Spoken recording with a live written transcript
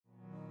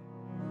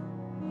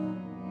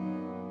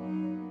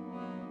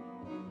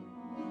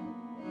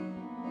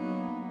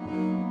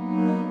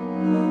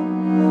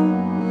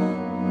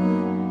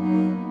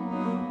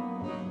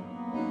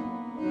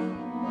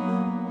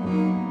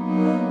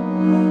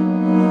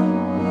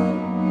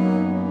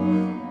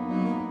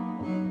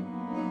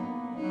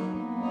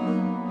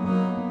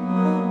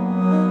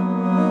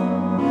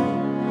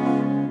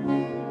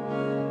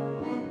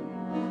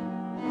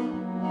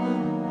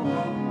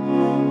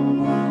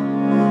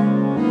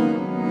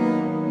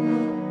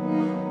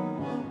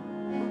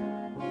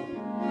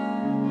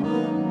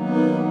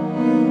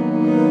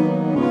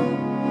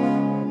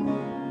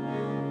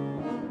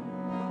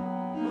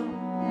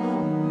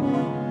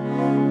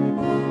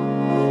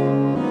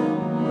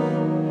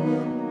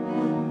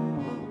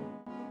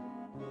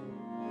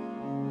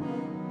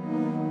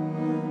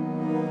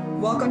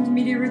Welcome to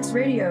Media Roots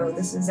Radio.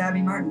 This is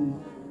Abby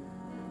Martin.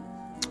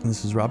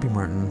 This is Robbie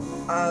Martin.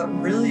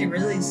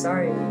 Really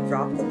sorry we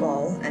dropped the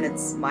ball, and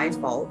it's my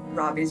fault.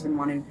 Robbie's been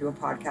wanting to do a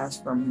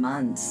podcast for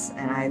months,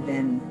 and I've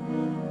been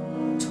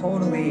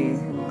totally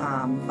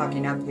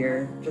fucking up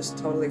here, just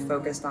totally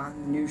focused on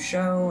the new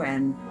show.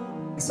 And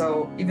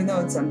so even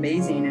though it's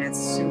amazing and it's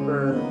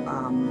super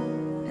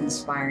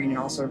inspiring and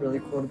also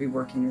really cool to be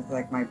working with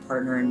like my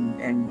partner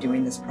and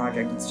doing this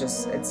project,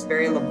 it's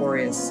very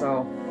laborious.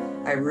 So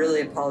I really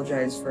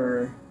apologize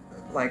for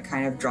like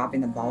kind of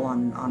dropping the ball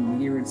on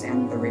Media Roots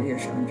and the radio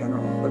show in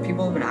general. But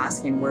people have been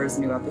asking where's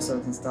the new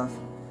episodes and stuff.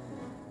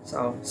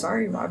 So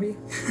sorry, Robbie.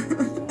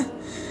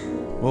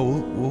 Well,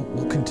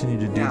 we'll continue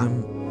to do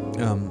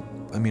them.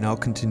 I mean, I'll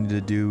continue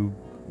to do,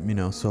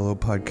 solo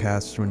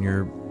podcasts when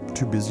you're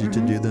too busy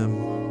to do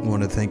them. I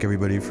want to thank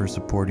everybody for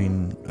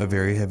supporting A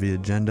Very Heavy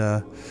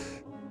Agenda.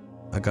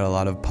 I got a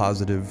lot of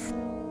positive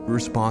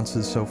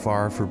responses so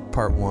far for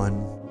part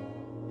 1.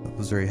 I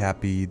was very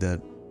happy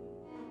that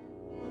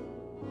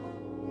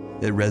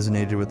it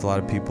resonated with a lot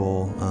of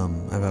people.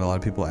 I've had a lot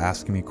of people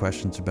asking me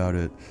questions about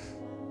it.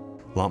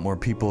 A lot more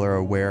people are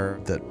aware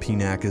that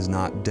PNAC is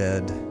not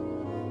dead.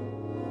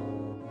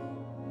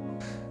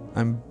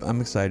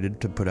 I'm excited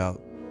to put out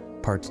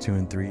parts 2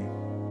 and 3.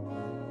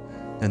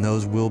 And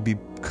those will be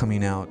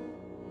coming out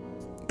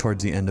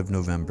towards the end of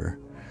November.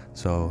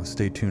 So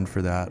stay tuned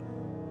for that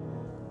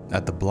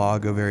at the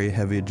blog of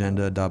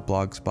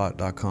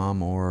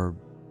veryheavyagenda.blogspot.com, or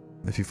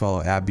if you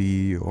follow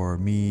Abby or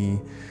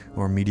me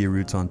or Media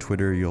Roots on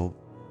Twitter, you'll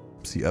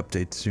see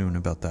updates soon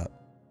about that.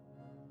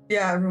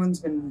 Yeah,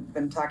 everyone's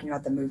been talking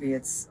about the movie.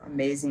 It's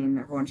amazing.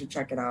 Everyone should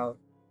check it out.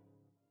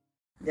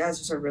 Yeah, it's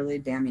just a really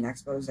damning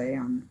expose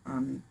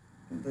on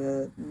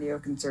the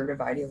neoconservative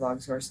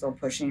ideologues who are still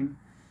pushing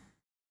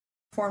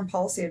foreign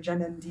policy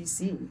agenda in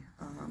D.C.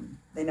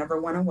 They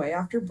never went away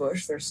after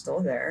Bush. They're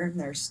still there, and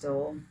they're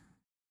still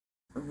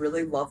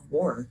really love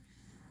war.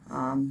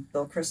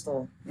 Bill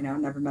Kristol,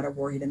 never met a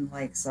war he didn't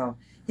like. So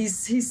he's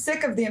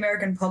sick of the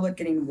American public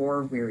getting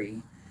war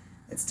weary.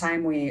 It's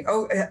time we...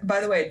 Oh, by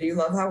the way, do you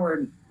love how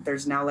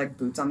there's now like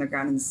boots on the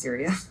ground in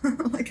Syria?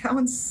 Like how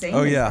insane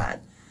is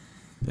that?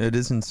 It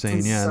is insane.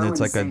 It's so and it's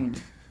insane.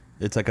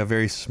 It's like a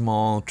very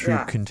small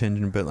troop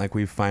contingent, but like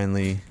we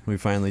finally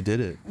did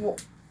it.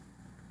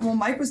 Well,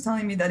 Mike was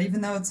telling me that even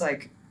though it's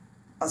like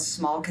a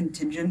small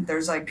contingent,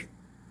 there's like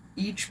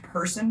each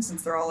person,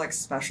 since they're all like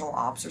special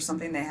ops or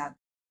something,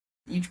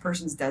 each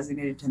person's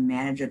designated to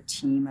manage a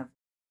team of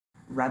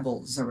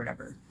rebels or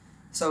whatever.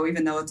 So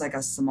even though it's like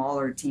a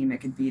smaller team,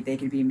 they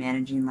could be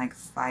managing like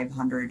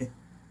 500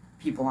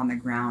 people on the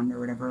ground or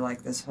whatever,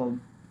 like this whole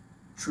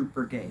troop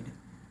brigade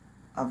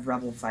of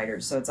rebel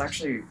fighters. So it's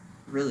actually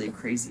really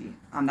crazy.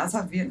 That's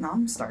how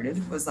Vietnam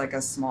started, was like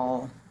a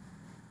small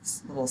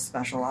little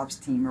special ops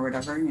team or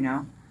whatever,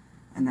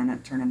 and then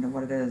it turned into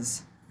what it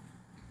is.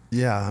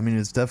 Yeah, I mean,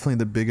 it's definitely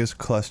the biggest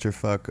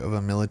clusterfuck of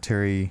a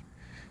military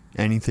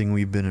anything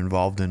we've been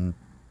involved in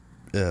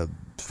as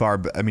far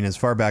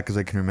back as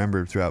I can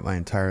remember throughout my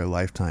entire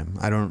lifetime.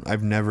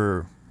 I've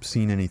never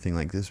seen anything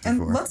like this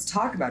before. And let's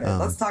talk about it.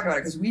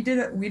 Because we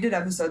did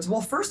episodes.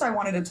 Well, first I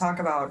wanted to talk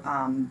about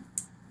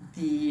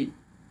the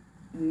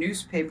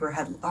newspaper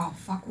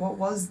what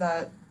was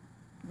that?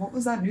 What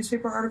was that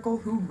newspaper article?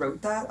 Who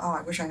wrote that? Oh,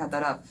 I wish I had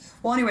that up.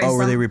 Well, anyway.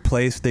 Where they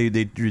replaced, they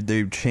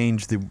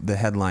changed the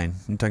headline.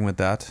 You talking about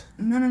that?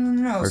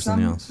 No. Or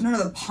something else?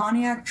 No, the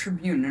Pontiac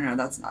Tribune. No,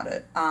 that's not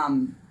it.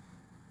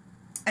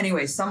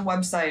 Anyway, some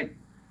website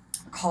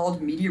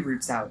called Media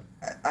Roots out.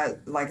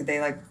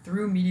 They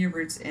threw Media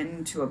Roots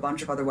into a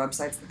bunch of other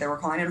websites that they were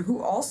calling, and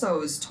who also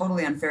is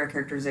totally unfair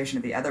characterization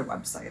of the other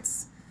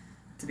websites.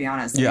 To be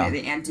honest, the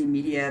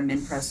anti-media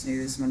Minpress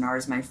News,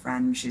 Manar's my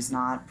friend. She's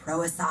not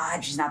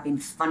pro-Assad. She's not being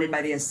funded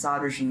by the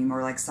Assad regime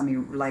or like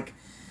some like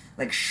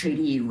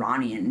shady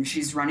Iranian.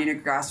 She's running a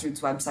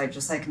grassroots website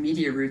just like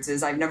Media Roots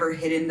is. I've never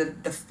hidden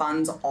the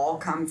funds all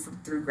come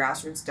through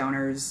grassroots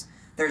donors.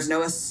 There's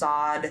no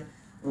Assad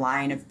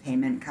line of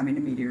payment coming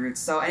to Media Roots.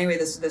 So anyway,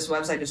 this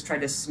website just tried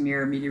to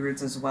smear Media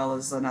Roots as well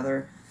as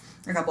a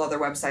couple other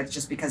websites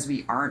just because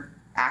we aren't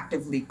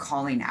actively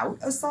calling out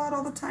Assad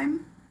all the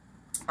time.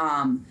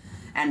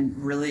 And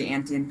really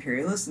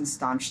anti-imperialist and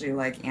staunchly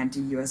like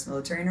anti-U.S.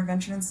 military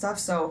intervention and stuff.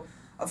 So,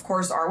 of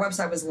course, our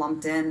website was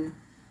lumped in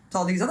to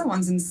all these other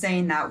ones and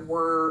saying that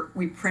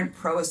we print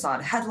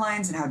pro-Assad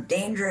headlines and how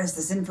dangerous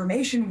this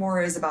information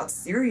war is about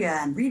Syria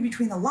and read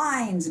between the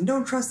lines and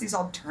don't trust these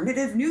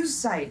alternative news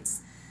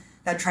sites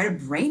that try to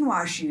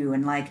brainwash you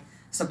and like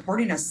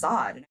supporting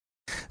Assad.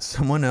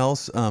 Someone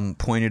else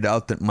pointed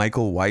out that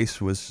Michael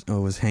Weiss was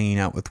hanging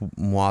out with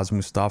Moaz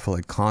Mustafa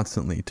like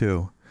constantly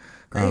too.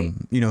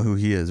 You know who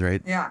he is,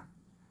 right? Yeah.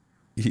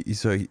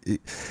 The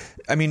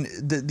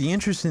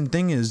interesting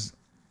thing is,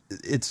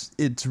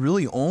 it's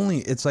really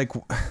only,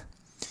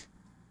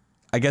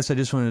 I guess I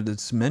just wanted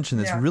to mention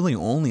it's really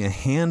only a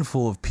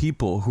handful of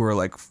people who are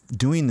like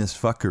doing this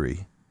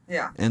fuckery.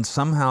 Yeah. And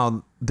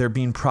somehow they're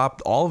being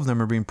all of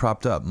them are being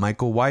propped up.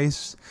 Michael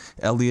Weiss,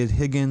 Elliot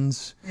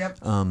Higgins. Yep.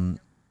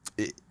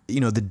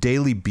 the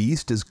Daily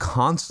Beast is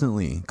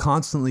constantly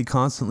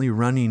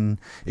running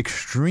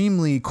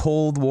extremely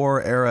Cold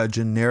War era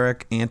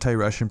generic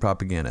anti-Russian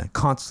propaganda.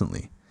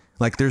 Constantly.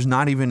 Like, there's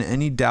not even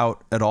any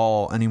doubt at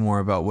all anymore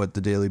about what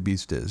the Daily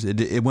Beast is.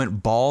 It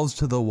went balls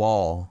to the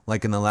wall,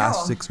 like, in the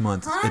last 6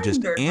 months. It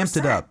just amped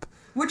it up.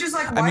 Which is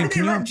like, why did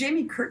they let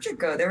Jamie Kirchik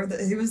go?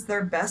 He was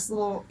their best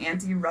little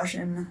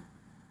anti-Russian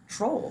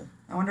troll.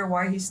 I wonder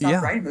why he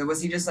stopped writing for them.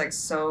 Was he just, like,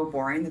 so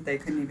boring that they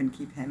couldn't even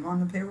keep him on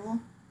the payroll?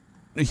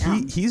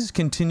 He's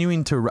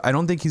continuing to... I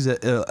don't think he's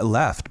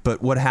left,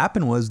 but what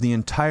happened was the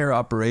entire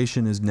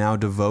operation is now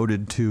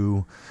devoted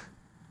to...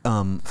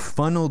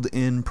 funneled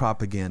in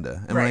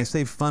propaganda. And when I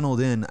say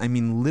funneled in, I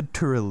mean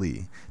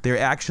literally. They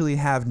actually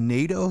have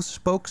NATO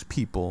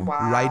spokespeople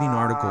writing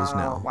articles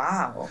now.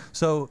 Wow.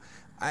 So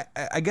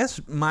I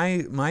guess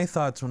my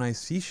thoughts when I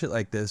see shit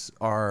like this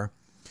are,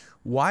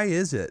 why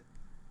is it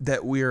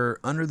that we're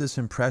under this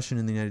impression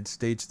in the United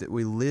States that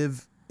we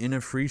live in a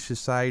free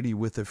society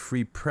with a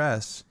free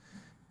press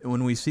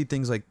when we see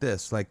things like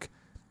this? Like,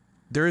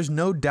 there is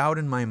no doubt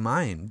in my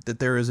mind that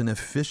there is an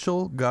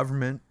official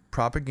government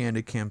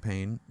propaganda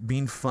campaign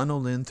being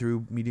funneled in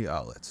through media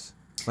outlets.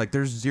 Like,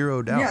 there's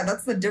zero doubt. Yeah,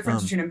 that's the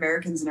difference between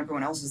Americans and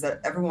everyone else, is that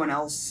everyone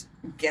else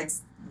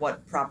gets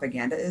what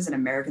propaganda is, and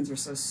Americans are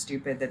so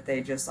stupid that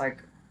they just lap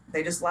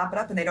it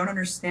up, and they don't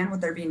understand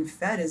what they're being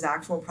fed is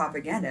actual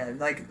propaganda,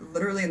 like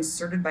literally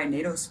inserted by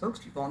NATO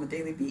spokespeople on the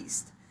Daily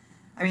Beast.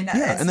 I mean,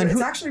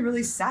 it's actually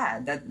really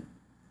sad that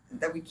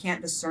we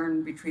can't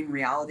discern between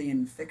reality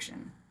and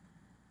fiction.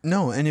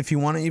 No, and if you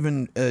want to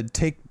even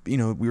take,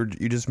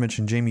 you just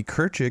mentioned Jamie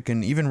Kirchik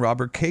and even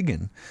Robert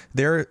Kagan.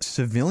 They're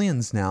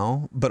civilians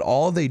now, but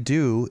all they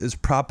do is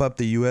prop up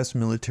the U.S.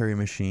 military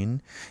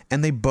machine,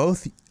 and they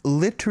both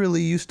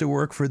literally used to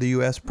work for the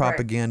U.S.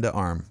 propaganda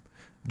arm.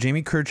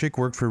 Jamie Kirchik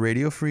worked for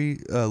Radio Free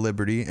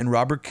Liberty, and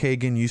Robert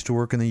Kagan used to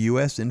work in the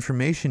U.S.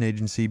 Information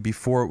Agency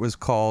before it was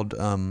called...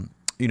 the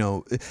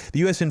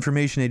U.S.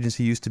 Information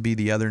Agency used to be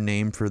the other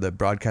name for the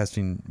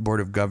Broadcasting Board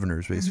of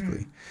Governors,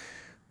 basically.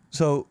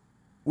 So...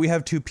 we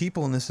have two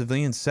people in the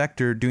civilian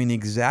sector doing the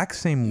exact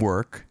same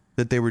work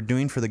that they were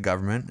doing for the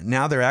government.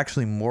 Now they're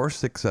actually more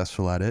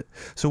successful at it.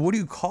 So what do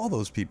you call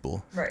those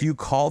people? Right. Do you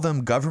call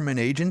them government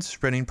agents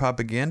spreading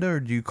propaganda, or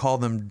do you call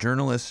them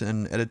journalists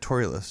and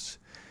editorialists?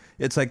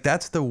 It's like,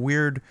 that's the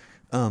weird...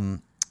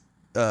 you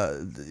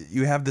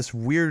have this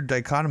weird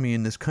dichotomy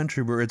in this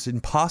country where it's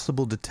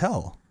impossible to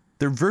tell.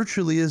 There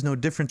virtually is no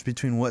difference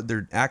between what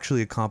they're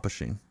actually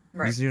accomplishing.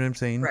 Right. You see what I'm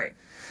saying? Right.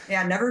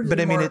 Yeah, never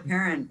was more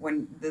apparent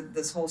when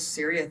this whole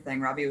Syria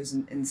thing, Robbie, was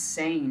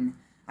insane.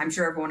 I'm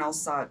sure everyone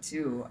else saw it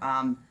too.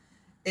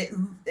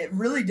 It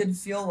really did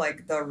feel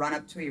like the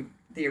run-up to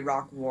the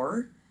Iraq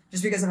War,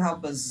 just because of how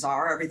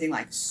bizarre everything,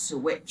 like,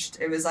 switched.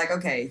 It was like,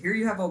 okay, here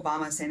you have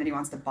Obama saying that he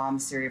wants to bomb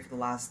Syria for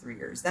the last 3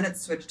 years. Then it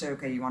switched to,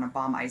 okay, you want to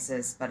bomb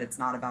ISIS, but it's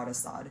not about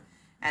Assad.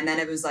 And then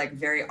it was, like,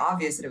 very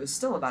obvious that it was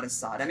still about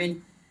Assad. I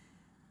mean...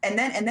 And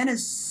then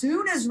as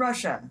soon as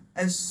Russia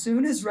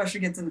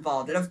gets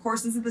involved, and of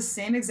course this is the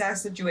same exact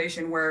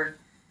situation where,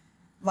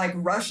 like,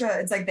 Russia,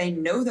 it's like they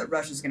know that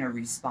Russia's going to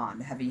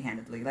respond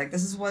heavy-handedly. Like,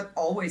 this is what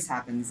always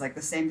happens, like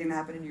the same thing that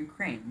happened in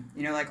Ukraine.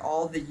 Like,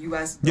 all the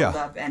U.S.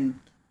 build-up and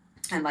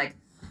like,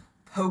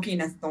 poking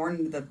a thorn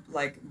into the,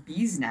 like,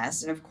 bee's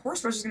nest, and of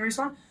course Russia's going to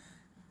respond.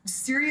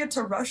 Syria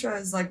to Russia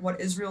is like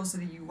what Israel is to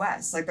the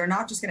U.S. Like, they're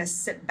not just going to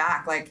sit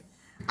back. Like,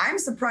 I'm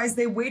surprised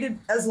they waited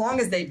as long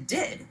as they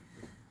did.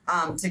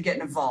 To get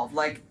involved.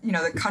 Like,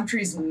 the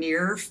country's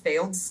near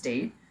failed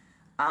state.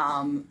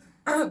 I'm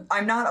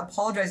not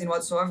apologizing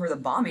whatsoever for the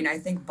bombing. I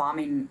think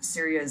bombing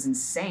Syria is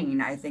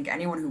insane. I think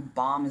anyone who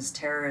bombs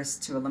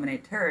terrorists to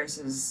eliminate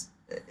terrorists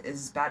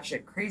is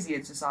batshit crazy.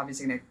 It's just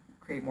obviously going to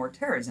create more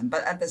terrorism.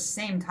 But at the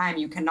same time,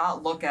 you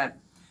cannot look at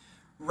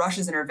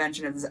Russia's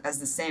intervention as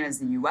the same as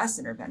the U.S.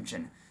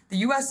 intervention. The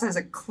U.S. has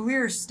a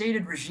clear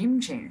stated regime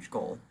change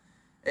goal.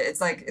 It's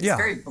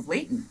very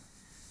blatant.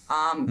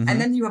 And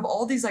then you have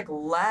all these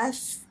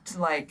left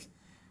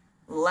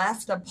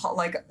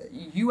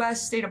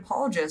U.S. state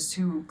apologists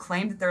who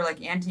claim that they're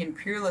like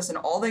anti-imperialists, and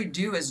all they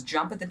do is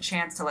jump at the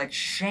chance to like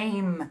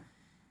shame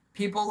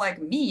people like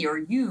me or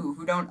you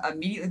who don't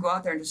immediately go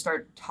out there and just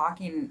start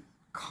talking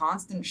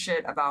constant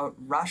shit about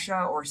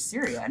Russia or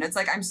Syria. And it's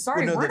like, I'm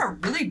sorry, we're in a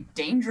really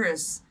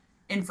dangerous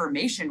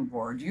information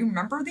war. Do you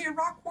remember the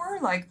Iraq War?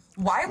 Like,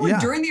 why would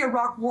during the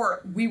Iraq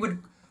War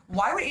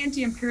why would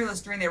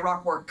anti-imperialists during the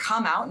Iraq War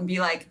come out and be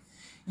like,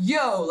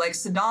 yo, like,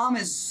 Saddam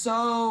is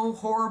so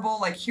horrible,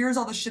 like, here's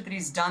all the shit that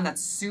he's done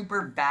that's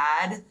super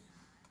bad,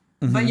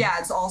 but yeah,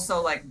 it's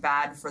also like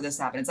bad for this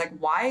to happen. It's like,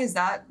 why is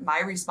that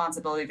my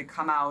responsibility to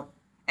come out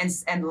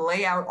and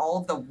lay out all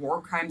of the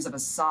war crimes of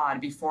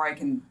Assad before I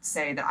can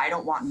say that I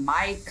don't want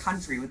my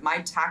country with my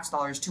tax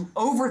dollars to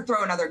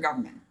overthrow another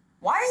government?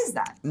 Why is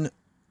that?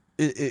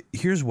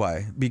 Here's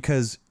why.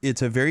 Because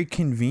it's a very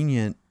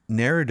convenient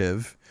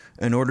narrative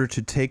in order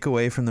to take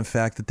away from the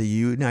fact that the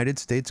United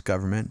States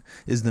government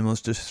is the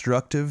most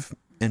destructive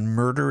and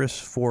murderous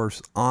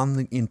force on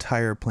the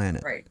entire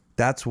planet. Right.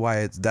 That's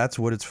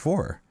what it's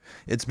for.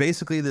 It's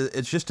basically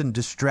it's just a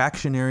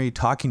distractionary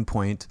talking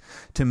point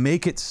to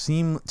make it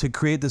seem, to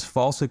create this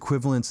false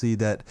equivalency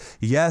that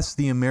yes,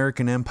 the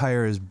American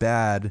empire is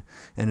bad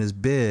and is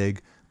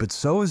big, but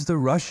so is the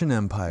Russian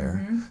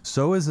Empire. Mm-hmm.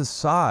 So is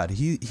Assad.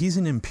 He's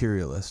an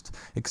imperialist,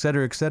 et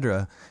cetera, et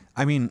cetera.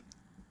 I mean,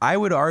 I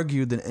would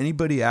argue that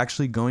anybody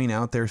actually going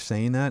out there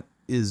saying that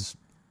is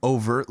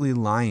overtly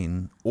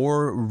lying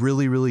or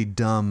really, really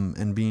dumb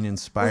and being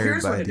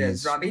inspired by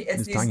these Robbie.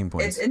 It's these talking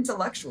points. It's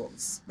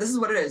intellectuals. This is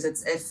what it is.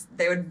 It's if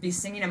they would be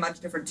singing a much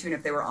different tune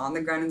if they were on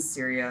the ground in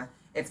Syria,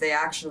 if they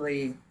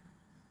actually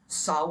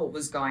saw what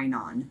was going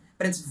on.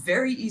 But it's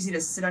very easy to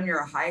sit on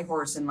your high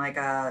horse in like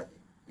a,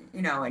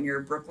 in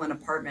your Brooklyn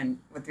apartment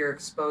with your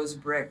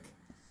exposed brick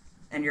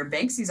and your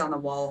Banksy's on the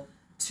wall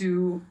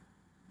to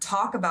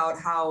talk about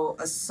how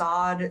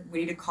Assad,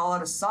 we need to call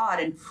out Assad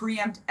and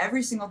preempt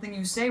every single thing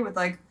you say with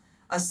like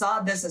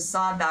Assad this,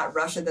 Assad that,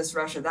 Russia this,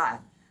 Russia that.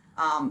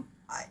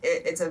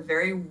 It's a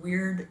very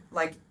weird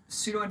like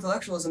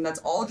pseudo-intellectualism that's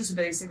all just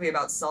basically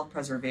about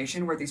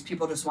self-preservation, where these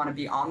people just want to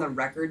be on the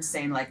record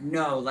saying like,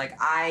 no, like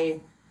I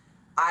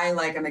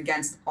like am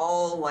against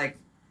all like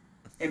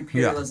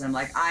imperialism,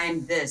 like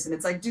I'm this. And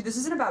it's like, dude, this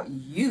isn't about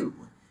you.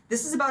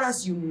 This is about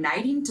us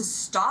uniting to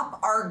stop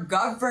our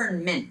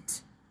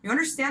government. You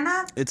understand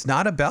that? It's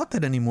not about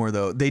that anymore,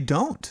 though. They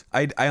don't.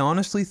 I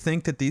honestly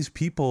think that these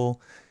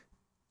people,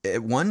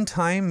 at one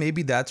time,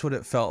 maybe that's what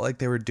it felt like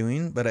they were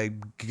doing, but I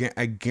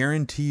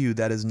guarantee you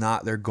that is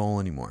not their goal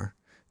anymore.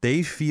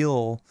 They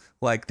feel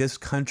like this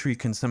country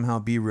can somehow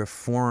be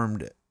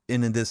reformed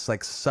in this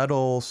like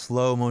subtle,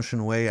 slow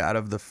motion way out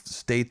of the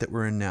state that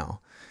we're in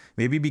now.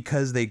 Maybe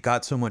because they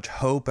got so much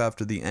hope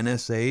after the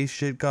NSA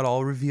shit got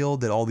all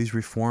revealed that all these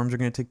reforms are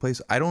going to take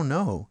place. I don't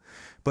know.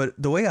 But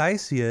the way I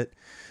see it,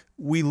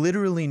 we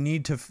literally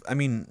need to, I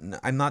mean,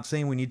 I'm not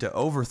saying we need to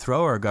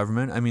overthrow our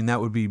government. I mean, that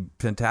would be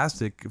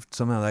fantastic if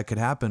somehow that could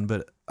happen,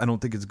 but I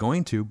don't think it's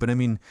going to. But I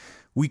mean,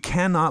 we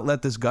cannot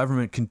let this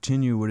government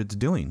continue what it's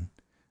doing.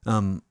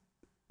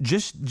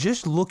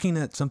 Just looking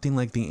at something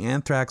like the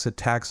anthrax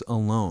attacks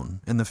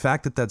alone, and the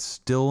fact that that's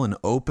still an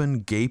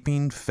open,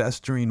 gaping,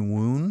 festering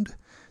wound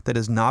that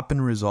has not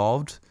been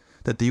resolved,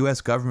 that the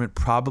U.S. government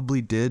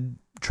probably did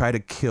try to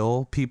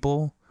kill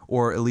people,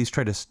 or at least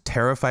try to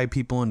terrify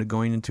people into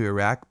going into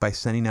Iraq by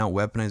sending out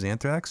weaponized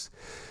anthrax,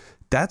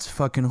 that's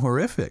fucking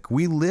horrific.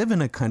 We live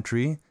in a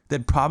country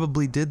that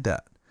probably did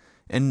that,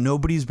 and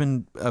nobody's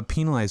been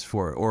penalized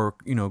for it, or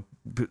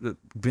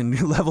been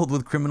leveled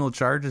with criminal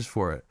charges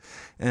for it.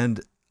 And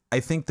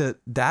I think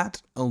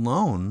that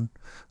alone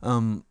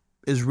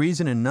is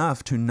reason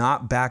enough to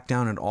not back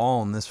down at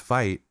all in this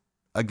fight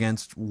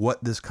against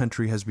what this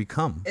country has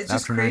become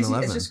after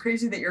 9/11. It's just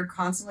crazy that you're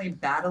constantly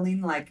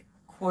battling like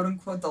quote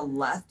unquote the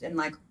left and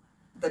like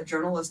the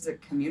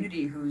journalistic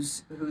community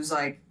who's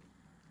like,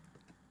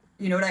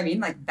 you know what I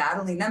mean? Like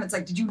battling them. It's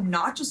like, did you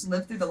not just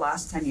live through the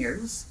last 10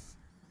 years?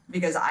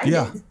 Because I did.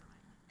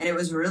 And it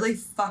was really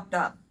fucked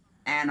up.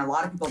 And a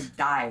lot of people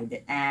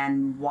died.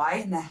 And why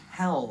in the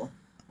hell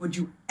would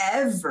you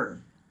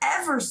ever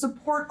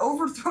support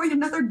overthrowing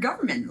another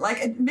government? Like,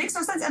 it makes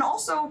no sense. And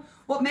also,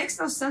 what makes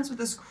no sense with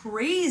this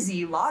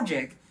crazy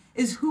logic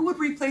is who would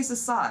replace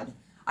Assad?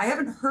 I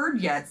haven't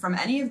heard yet from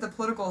any of the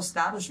political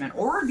establishment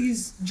or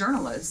these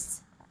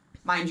journalists,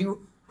 mind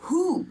you,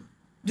 who?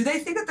 Do they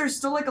think that there's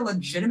still like a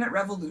legitimate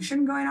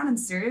revolution going on in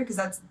Syria? Because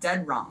that's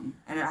dead wrong,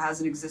 and it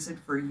hasn't existed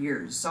for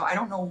years. So I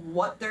don't know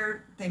what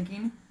they're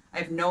thinking. I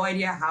have no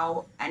idea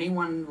how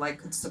anyone like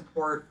could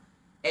support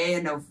A,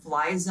 a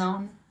no-fly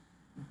zone,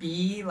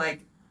 B,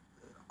 like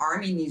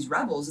arming these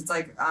rebels. It's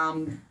like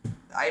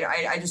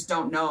I just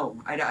don't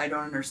know. I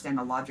don't understand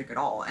the logic at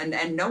all,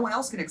 and no one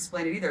else can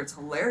explain it either. It's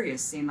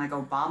hilarious seeing like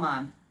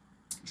Obama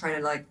try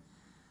to like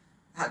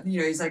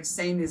he's like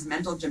saying these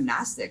mental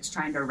gymnastics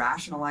trying to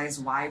rationalize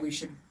why we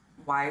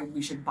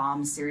should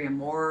bomb Syria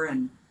more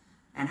and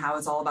how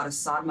it's all about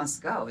Assad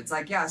must go. It's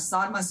like, yeah,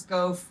 Assad must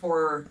go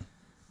for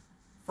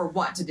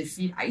what? To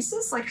defeat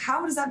ISIS? Like,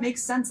 how does that make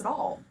sense at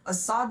all?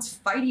 Assad's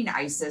fighting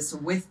ISIS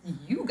with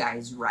you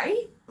guys,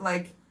 right?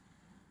 Like,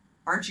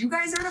 aren't you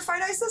guys there to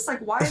fight ISIS? Like,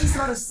 why is this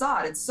about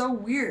Assad? It's so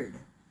weird.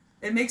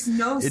 It makes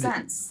no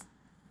sense.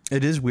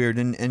 It is weird,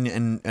 and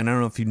I don't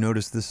know if you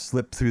noticed this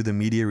slip through the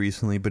media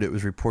recently, but it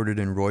was reported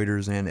in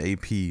Reuters and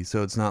AP.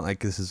 So it's not like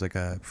this is like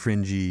a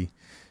fringy,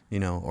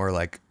 or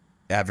like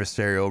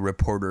adversarial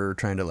reporter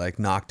trying to like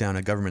knock down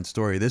a government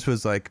story. This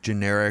was like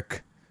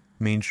generic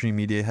mainstream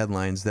media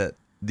headlines that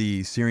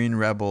the Syrian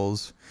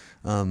rebels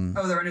they're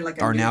under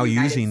like a are now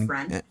using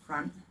front?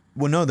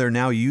 Well, no, they're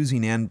now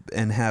using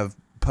and have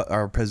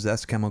are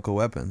possessed chemical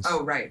weapons.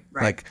 Oh, right.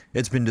 Like,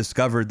 it's been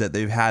discovered that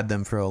they've had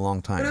them for a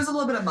long time. But it was a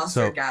little bit of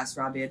mustard gas,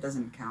 Robbie. It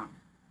doesn't count.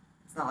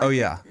 It's not like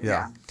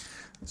yeah.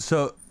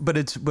 So, but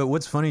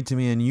what's funny to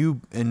me,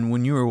 and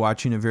when you were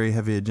watching A Very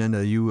Heavy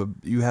Agenda,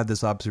 you had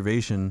this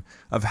observation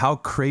of how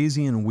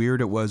crazy and weird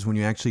it was when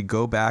you actually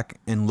go back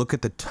and look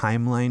at the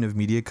timeline of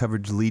media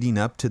coverage leading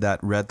up to that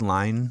red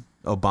line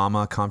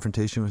Obama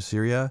confrontation with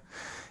Syria,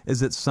 is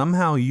that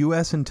somehow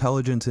U.S.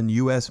 intelligence and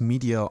U.S.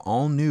 media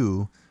all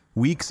knew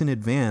weeks in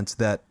advance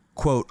that,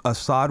 quote,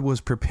 Assad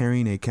was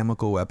preparing a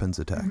chemical weapons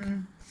attack.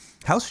 Mm-hmm.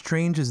 How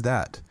strange is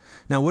that?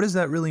 Now, what does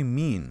that really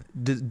mean?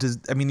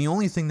 The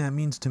only thing that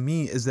means to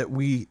me is that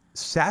we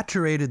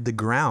saturated the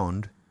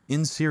ground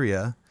in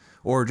Syria,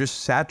 or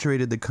just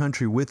saturated the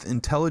country with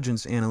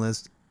intelligence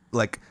analysts,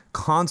 like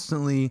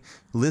constantly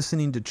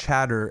listening to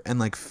chatter and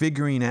like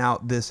figuring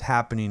out this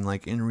happening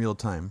like in real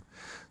time.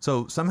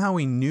 So somehow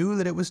we knew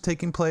that it was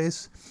taking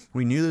place.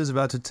 We knew that it was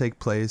about to take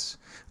place,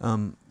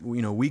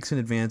 weeks in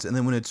advance. And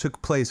then when it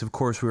took place, of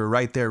course, we were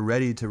right there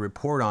ready to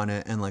report on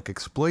it and like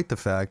exploit the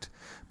fact.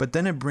 But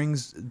then it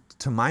brings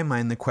to my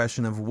mind the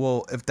question of,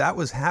 well, if that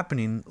was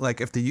happening,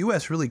 like if the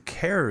U.S. really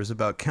cares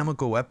about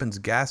chemical weapons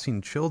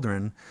gassing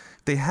children,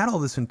 they had all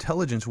this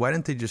intelligence. Why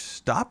didn't they just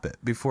stop it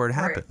before it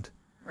happened?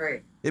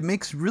 Right. It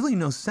makes really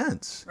no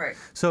sense. Right.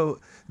 So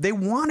they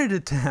wanted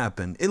it to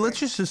happen. Let's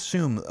just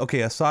assume,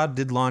 okay, Assad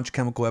did launch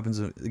chemical weapons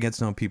against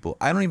his own people.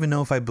 I don't even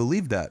know if I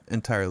believe that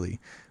entirely,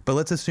 but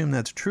let's assume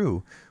that's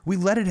true. We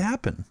let it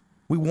happen.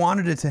 We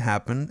wanted it to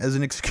happen as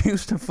an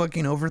excuse to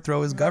fucking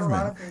overthrow his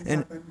government. A lot of things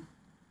happen.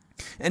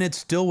 And it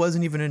still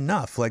wasn't even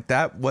enough. Like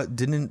that, what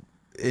didn't,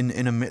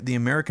 the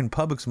American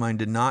public's mind,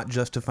 did not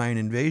justify an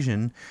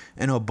invasion.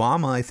 And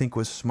Obama, I think,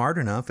 was smart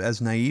enough, as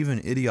naive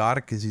and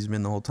idiotic as he's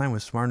been the whole time,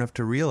 was smart enough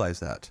to realize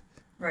that.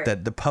 Right.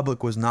 That the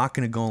public was not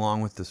going to go along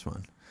with this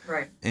one.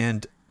 Right.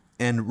 And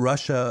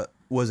Russia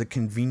was a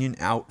convenient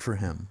out for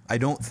him. I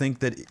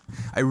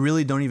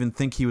really don't even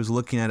think he was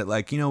looking at it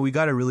like, we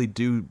got to really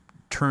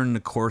turn the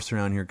course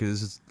around here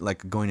because this is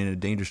like going in a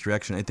dangerous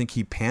direction. I think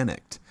he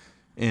panicked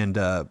and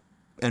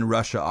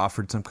Russia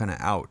offered some kind of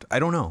out. I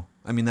don't know.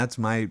 I mean, that's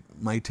my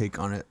take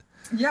on it.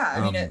 Yeah, I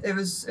mean, it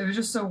was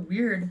just so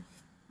weird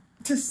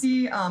to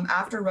see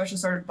after Russia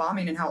started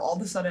bombing and how all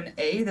of a sudden,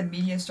 the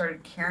media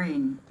started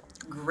caring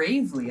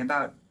gravely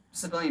about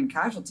civilian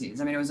casualties.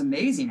 I mean, it was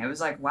amazing. It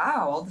was like,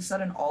 wow, all of a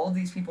sudden, all of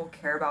these people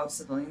care about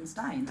civilians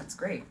dying. That's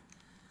great.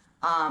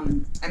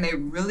 And they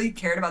really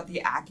cared about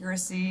the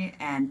accuracy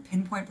and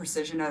pinpoint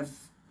precision of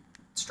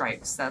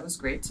strikes. That was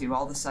great, too.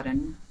 All of a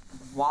sudden,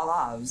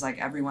 voila, it was like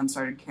everyone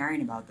started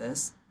caring about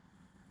this.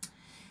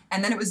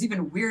 And then it was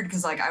even weird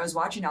because, like, I was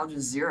watching Al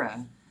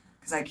Jazeera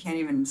because I can't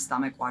even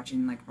stomach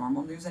watching, like,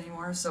 normal news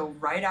anymore. So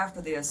right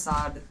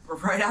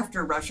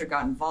after Russia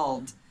got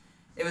involved,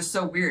 it was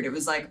so weird. It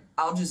was like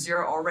Al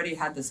Jazeera already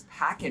had this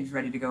package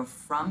ready to go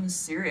from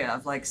Syria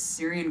of, like,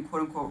 Syrian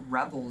quote-unquote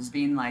rebels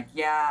being like,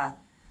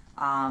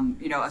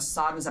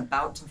 Assad was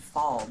about to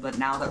fall, but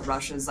now that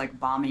Russia's, like,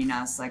 bombing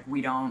us, like,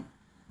 we don't,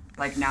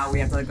 like, now we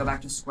have to, like, go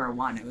back to square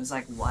one. It was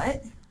like,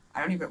 what?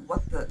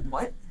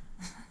 What?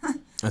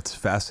 That's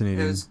fascinating.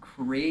 It was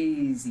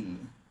crazy.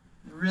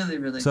 Really,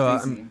 really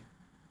crazy.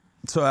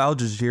 So Al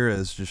Jazeera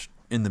is just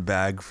in the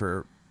bag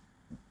for...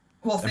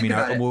 Well, think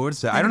about it. What would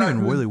say? I don't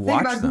even really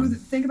watch them.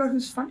 Think about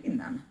who's funding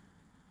them.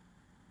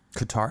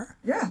 Qatar?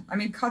 Yeah. I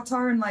mean,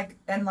 Qatar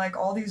and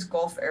all these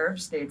Gulf Arab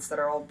states that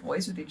are all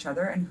boys with each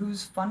other, and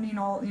who's funding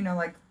all,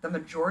 like the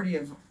majority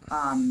of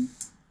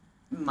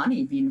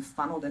money being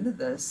funneled into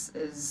this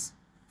is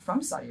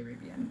from Saudi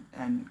Arabia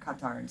and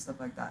Qatar and stuff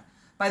like that.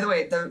 By the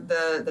way,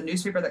 the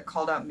newspaper that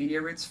called out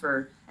Media Roots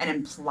and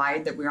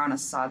implied that we're on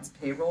Assad's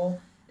payroll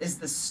is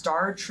the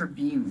Star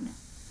Tribune.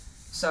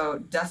 So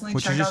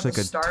definitely check out the Star Tribune. Which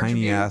is just like a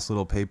tiny ass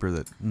little paper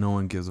that no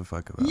one gives a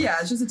fuck about. Yeah,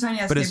 it's just a tiny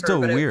ass paper. But it's still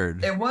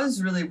weird. It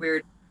was really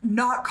weird.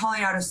 Not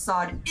calling out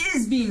Assad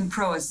is being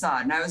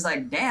pro-Assad. And I was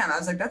like, damn,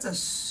 that's a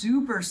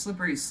super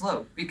slippery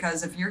slope.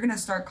 Because if you're going to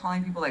start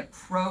calling people like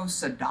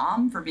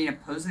pro-Saddam for being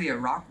opposed to the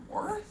Iraq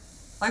War,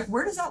 like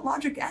where does that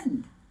logic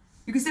end?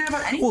 You can say that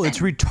about anything. Well, it's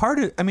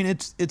retarded. I mean,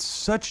 it's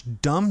such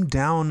dumbed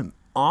down,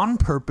 on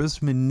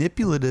purpose,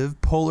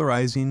 manipulative,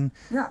 polarizing,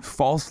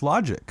 false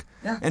logic.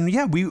 Yeah. And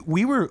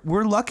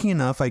we're lucky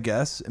enough, I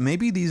guess.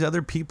 Maybe these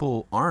other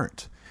people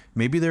aren't.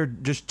 Maybe they're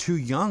just too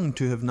young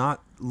to have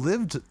not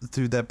lived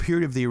through that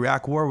period of the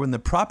Iraq War when the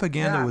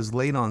propaganda was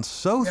laid on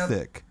so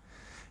thick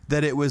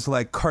that it was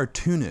like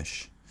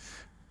cartoonish.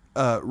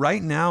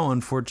 Right now,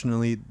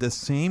 unfortunately, the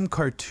same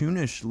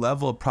cartoonish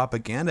level of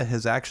propaganda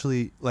has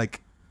actually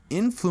like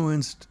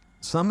influenced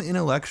some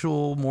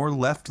intellectual, more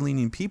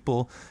left-leaning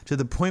people to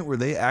the point where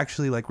they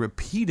actually like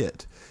repeat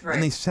it,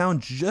 and they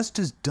sound just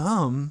as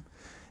dumb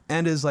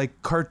and as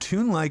like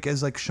cartoon-like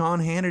as like Sean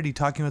Hannity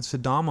talking about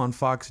Saddam on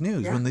Fox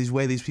News when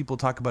these people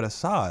talk about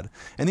Assad.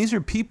 And these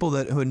are people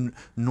that would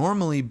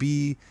normally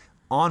be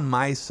on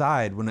my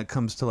side when it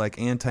comes to like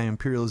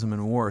anti-imperialism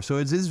and war. So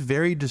it is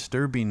very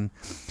disturbing.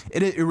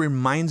 It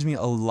reminds me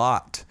a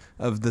lot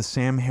of the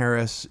Sam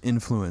Harris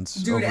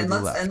influence over the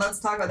left. And let's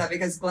talk about that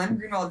because Glenn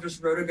Greenwald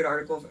just wrote a good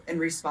article in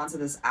response to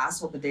this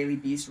asshole at the Daily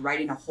Beast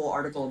writing a whole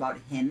article about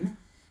him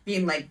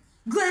being like,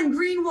 Glenn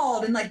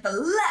Greenwald and like the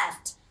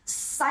left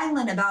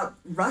silent about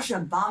Russia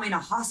bombing a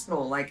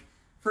hospital. Like,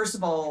 first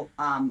of all,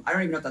 I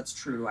don't even know if that's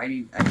true. I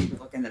need to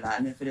look into that,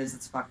 and if it is,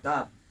 it's fucked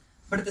up.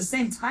 But at the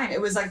same time, it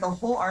was like the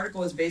whole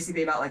article was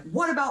basically about like,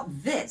 what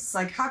about this?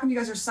 Like, how come you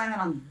guys are silent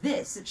on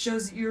this? It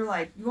shows that you're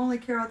like, you only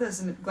care about this.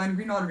 And Glenn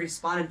Greenwald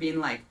responded being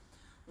like,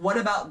 what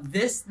about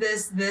this,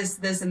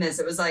 and this?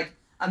 It was like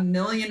a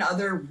million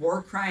other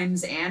war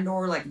crimes and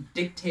or like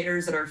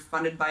dictators that are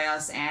funded by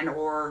us and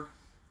or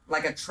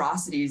like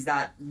atrocities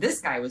that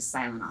this guy was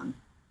silent on.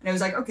 And it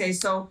was like, okay,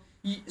 so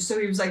he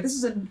was like, this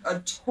is a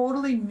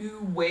totally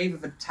new wave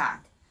of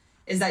attack.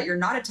 Is that you're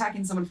not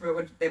attacking someone for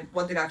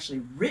what they've actually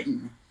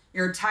written.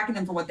 You're attacking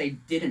them for what they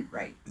didn't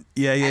write.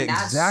 Yeah, and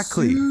that's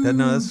exactly.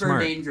 That's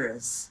smart.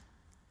 Dangerous.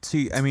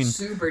 See, I mean,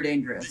 super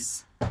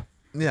dangerous.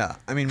 Yeah,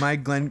 I mean, my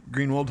Glenn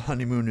Greenwald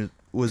honeymoon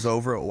was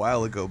over a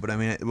while ago, but I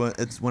mean,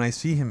 it's when I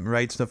see him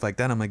write stuff like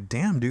that, I'm like,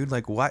 damn, dude,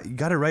 like, why you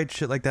got to write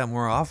shit like that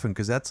more often?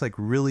 Because that's like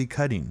really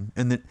cutting,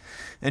 and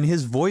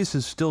his voice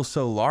is still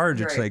so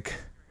large. It's like,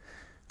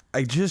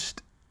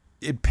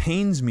 it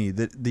pains me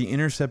that The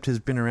Intercept has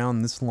been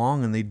around this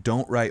long and they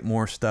don't write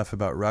more stuff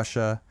about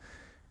Russia.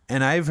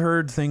 And I've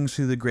heard things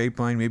through the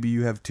grapevine, maybe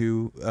you have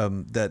too,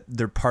 that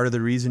they're part of the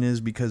reason is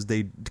because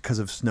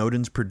of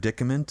Snowden's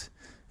predicament,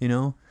 you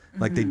know,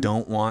 like they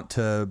don't want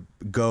to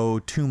go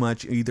too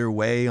much either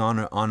way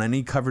on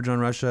any coverage on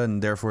Russia,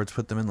 and therefore it's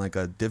put them in like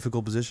a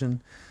difficult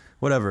position,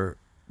 whatever.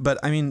 But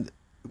I mean,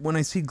 when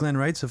I see Glenn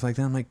write stuff like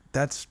that, I'm like,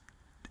 that's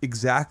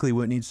exactly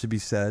what needs to be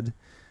said.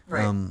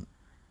 Right.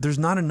 There's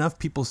not enough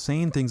people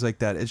saying things like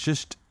that. It's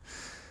just.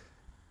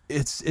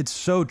 It's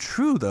so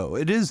true though.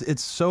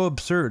 It's so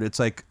absurd. It's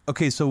like,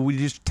 okay, so we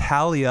just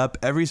tally up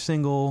every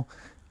single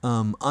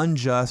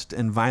unjust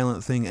and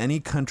violent thing any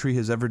country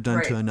has ever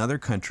done to another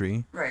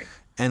country. Right.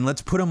 And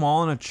let's put them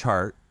all on a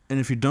chart.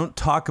 And if you don't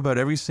talk about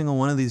every single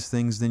one of these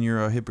things, then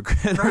you're a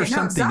hypocrite or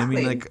something. Exactly. I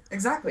mean, like,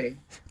 exactly.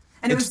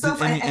 And it was so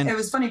funny. And it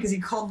was funny because he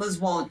called Liz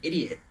Wall an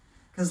idiot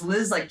because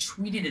Liz like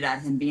tweeted it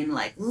at him being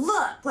like,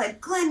 look, like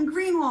Glenn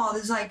Greenwald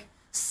is like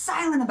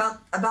silent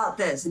about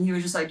this, and he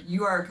was just like,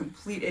 you are a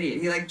complete idiot.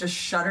 He like just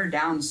shut her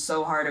down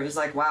so hard. It was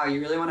like, wow,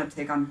 you really want to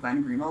take on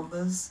Glenn Greenwald,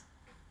 Liz?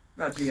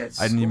 About to get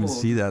I didn't even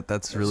see that.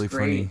 That's really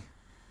funny.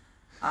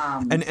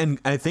 And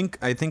I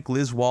think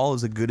Liz Wall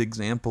is a good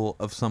example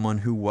of someone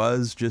who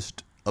was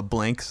just a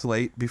blank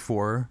slate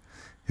before,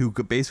 who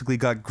basically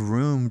got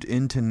groomed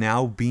into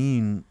now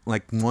being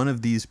like one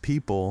of these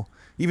people,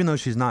 even though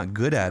she's not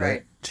good at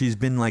it. She's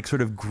been like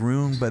sort of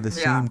groomed by the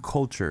same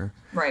culture.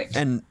 Right.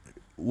 And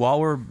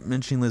while we're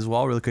mentioning Liz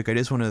Wall really quick, I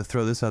just wanted to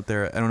throw this out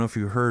there. I don't know if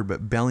you heard,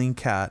 but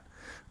Bellingcat,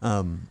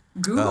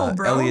 Google,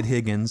 bro. Elliot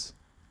Higgins.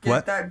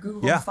 Get that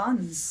Google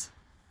funds.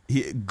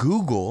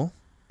 Google,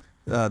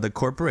 the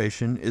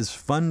corporation, is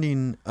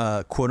funding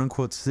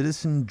quote-unquote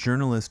citizen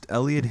journalist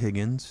Elliot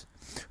Higgins,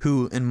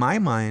 who, in my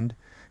mind,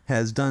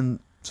 has done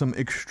some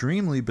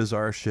extremely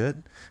bizarre shit.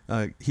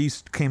 He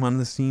came on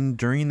the scene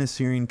during the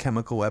Syrian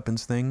chemical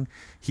weapons thing.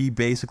 He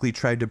basically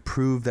tried to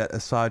prove that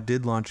Assad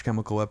did launch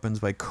chemical weapons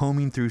by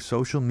combing through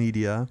social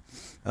media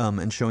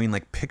and showing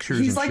like pictures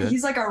and shit.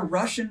 He's like a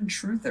Russian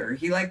truther.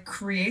 He like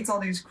creates all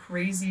these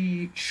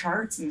crazy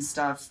charts and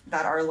stuff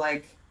that are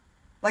like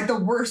the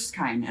worst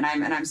kind. And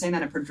I'm saying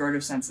that in a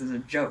pejorative sense as a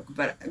joke,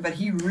 but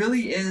he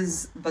really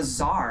is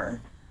bizarre.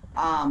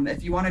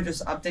 If you want to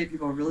just update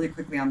people really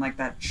quickly on like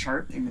that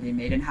chart thing that he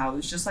made and how it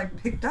was just like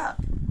picked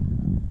up.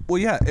 Well,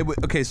 yeah.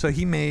 Okay, so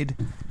he made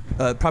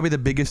probably the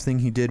biggest thing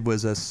he did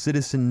was a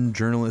citizen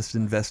journalist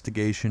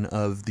investigation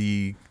of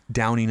the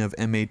downing of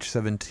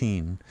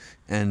MH17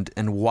 and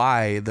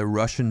why the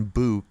Russian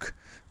Buk,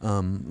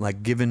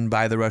 like given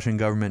by the Russian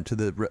government to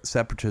the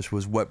separatists,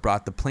 was what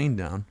brought the plane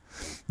down.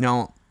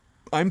 Now,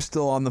 I'm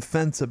still on the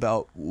fence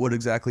about what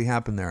exactly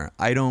happened there.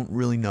 I don't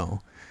really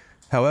know.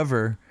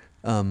 However,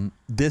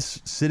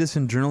 this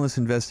citizen journalist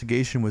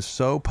investigation was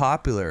so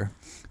popular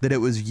that it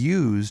was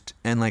used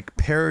and like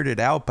parroted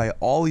out by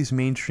all these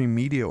mainstream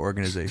media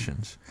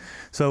organizations.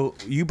 So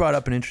you brought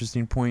up an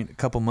interesting point a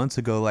couple months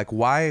ago, like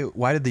why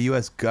did the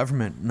U.S.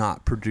 government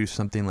not produce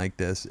something like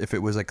this if it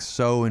was like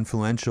so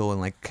influential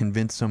and like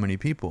convinced so many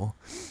people?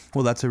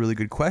 Well, that's a really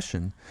good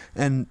question,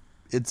 and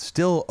it's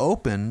still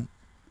open.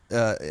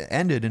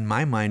 Ended in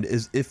my mind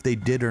is if they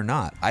did or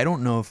not. I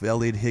don't know if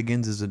Elliot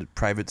Higgins is a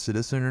private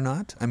citizen or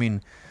not. I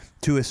mean,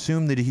 to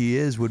assume that he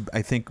is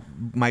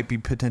might be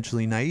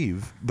potentially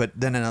naive. But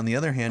then on the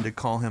other hand, to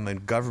call him a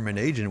government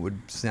agent would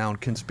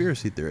sound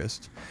conspiracy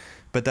theorist.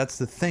 But that's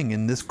the thing.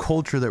 In this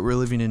culture that we're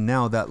living in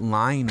now, that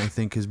line, I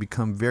think, has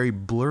become very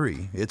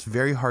blurry. It's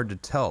very hard to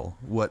tell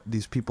what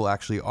these people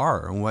actually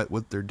are and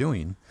what they're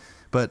doing.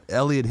 But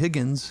Elliot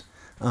Higgins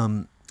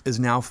is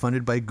now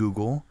funded by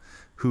Google,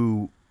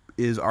 who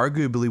is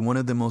arguably one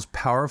of the most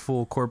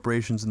powerful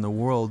corporations in the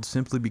world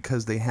simply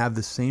because they have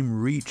the same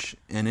reach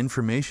and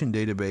information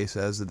database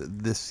as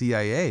the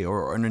CIA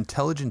or an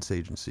intelligence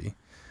agency.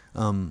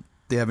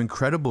 They have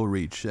incredible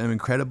reach and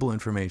incredible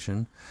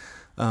information.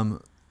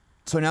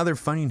 So now they're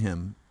funding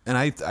him. And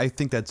I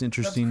think that's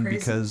interesting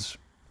because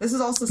this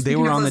is also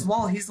speaking of Liz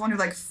Wall. He's the one who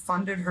like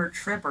funded her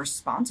trip or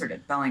sponsored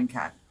it,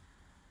 Bellingcat.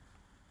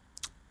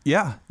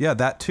 Yeah,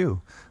 that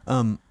too.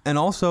 And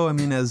also, I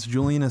mean, as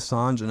Julian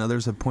Assange and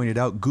others have pointed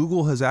out,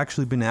 Google has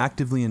actually been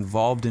actively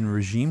involved in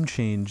regime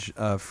change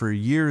for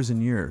years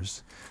and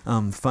years,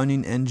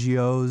 funding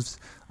NGOs,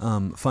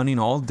 funding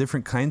all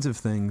different kinds of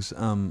things.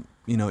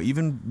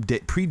 Even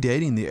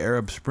predating the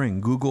Arab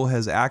Spring, Google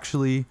has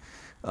actually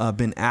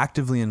been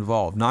actively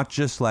involved, not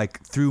just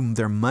like through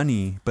their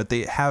money, but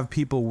they have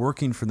people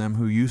working for them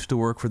who used to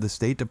work for the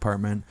State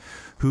Department,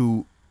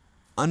 who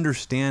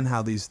understand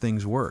how these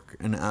things work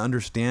and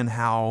understand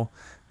how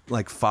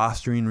like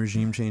fostering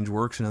regime change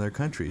works in other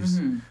countries.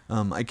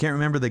 Mm-hmm. I can't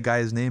remember the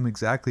guy's name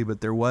exactly,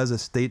 but there was a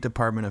State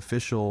Department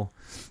official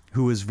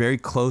who was very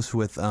close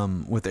with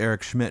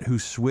Eric Schmidt,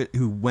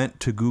 who went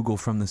to Google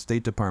from the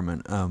State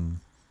Department.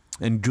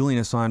 And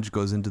Julian Assange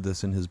goes into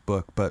this in his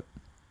book, but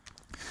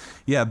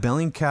yeah,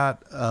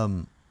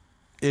 Bellingcat.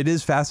 It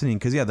is fascinating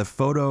because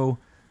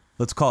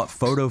let's call it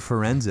photo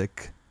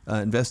forensic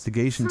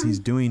investigations he's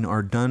doing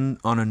are done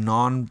on a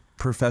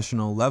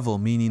non-professional level,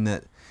 meaning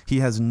that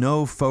he has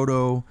no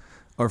photo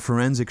or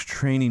forensics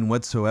training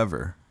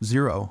whatsoever,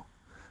 zero.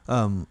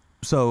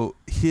 So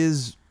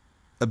his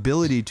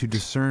ability to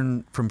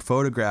discern from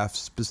photographs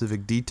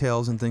specific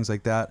details and things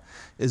like that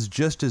is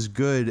just as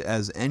good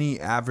as any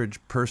average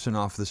person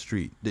off the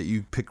street that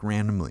you pick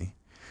randomly.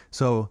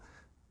 So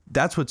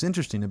that's what's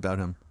interesting about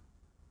him.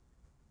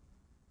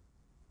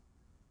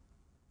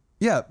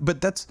 Yeah,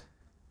 but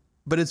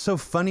it's so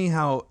funny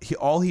how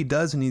all he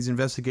does in these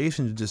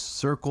investigations is just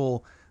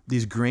circle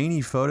these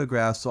grainy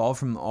photographs all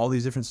from all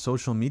these different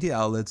social media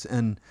outlets.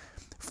 And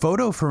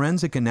photo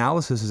forensic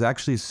analysis is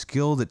actually a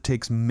skill that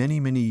takes many,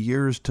 many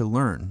years to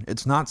learn.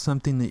 It's not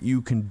something that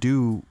you can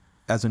do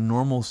as a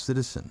normal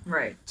citizen.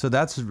 Right. So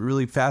that's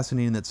really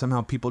fascinating that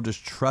somehow people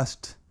just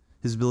trust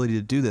his ability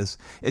to do this.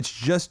 It's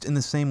just in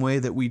the same way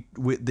that we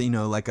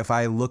like if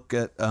I look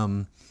at,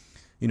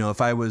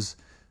 if I was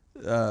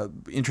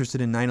interested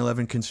in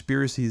 9/11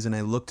 conspiracies and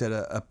I looked at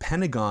a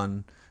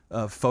Pentagon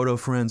photo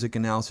forensic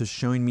analysis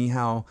showing me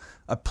how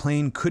a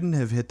plane couldn't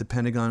have hit the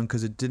Pentagon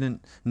because it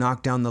didn't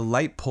knock down the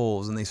light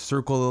poles, and they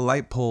circle the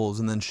light poles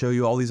and then show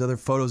you all these other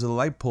photos of the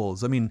light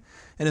poles. I mean,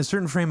 in a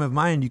certain frame of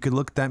mind, you could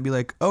look at that and be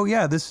like, oh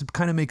yeah, this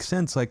kind of makes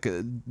sense. Like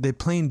the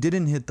plane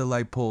didn't hit the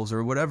light poles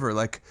or whatever.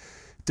 Like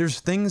there's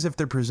things, if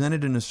they're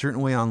presented in a certain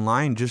way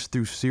online, just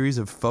through series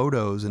of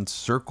photos and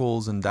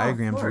circles and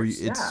diagrams, where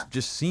it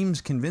just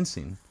seems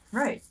convincing.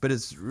 Right. But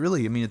it's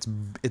really, I mean, it's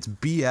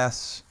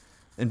BS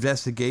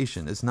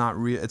investigation. It's not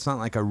real. It's not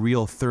like a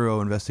real thorough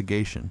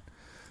investigation.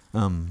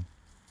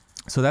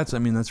 So that's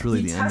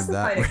really the end of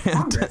that. He testified in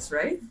Congress,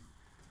 right?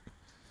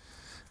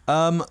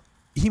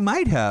 He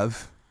might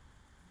have.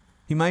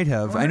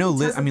 I know.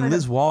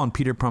 Liz Wall and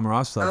Peter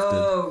Pomerantsev did.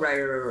 Oh,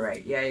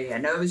 right. Yeah.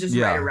 No, it was just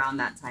right around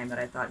that time that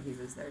I thought he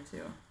was there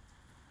too.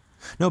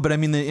 No, but I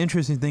mean, the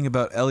interesting thing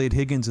about Elliot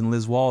Higgins and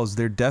Liz Wall is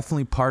they're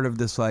definitely part of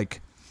this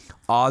like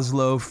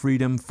Oslo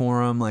Freedom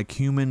Forum, like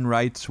Human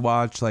Rights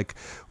Watch, like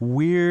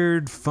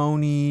weird,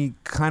 phony,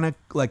 kind of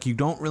like you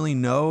don't really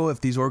know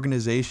if these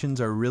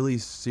organizations are really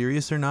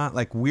serious or not,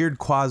 like weird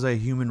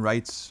quasi-human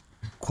rights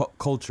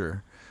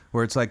culture,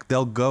 where it's like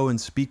they'll go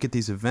and speak at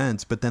these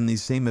events, but then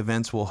these same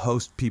events will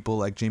host people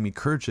like Jamie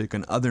Kirchick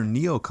and other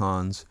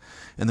neocons,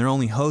 and they're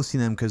only hosting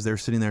them because they're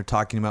sitting there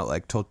talking about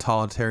like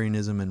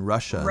totalitarianism in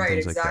Russia and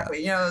things like that. Right,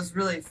 exactly. It was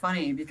really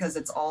funny because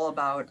it's all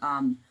about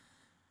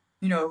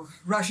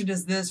Russia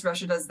does this,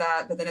 Russia does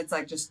that, but then it's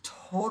like just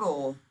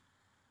total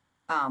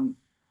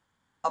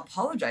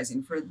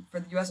apologizing for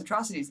the U.S.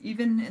 atrocities.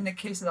 Even in the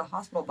case of the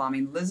hospital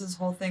bombing, Liz's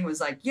whole thing was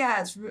like,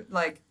 yeah, it's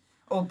like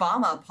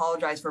Obama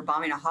apologized for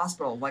bombing a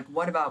hospital. Like,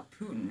 what about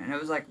Putin? And it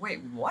was like,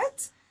 wait,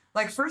 what?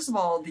 Like, first of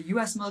all, the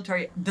U.S.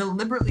 military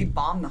deliberately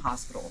bombed the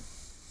hospital.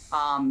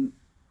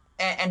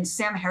 And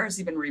Sam Harris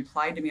even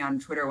replied to me on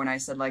Twitter when I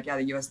said, like, yeah,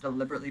 the U.S.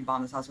 deliberately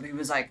bombed this hospital. He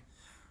was like,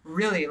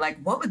 really? Like,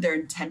 what would their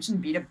intention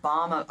be to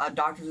bomb a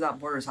Doctors Without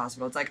Borders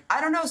hospital? It's like, I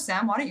don't know,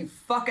 Sam. Why don't you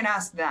fucking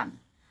ask them?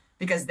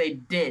 Because they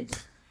did.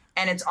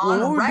 And it's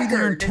on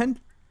record.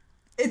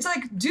 It's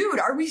like, dude,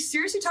 are we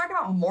seriously talking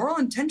about moral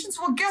intentions?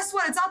 Well, guess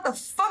what? It's out the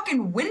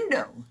fucking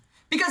window.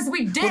 Because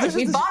we did.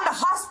 We bombed a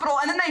hospital,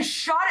 and then they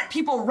shot at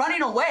people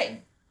running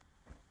away.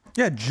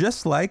 Yeah,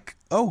 just like,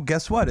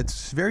 guess what?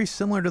 It's very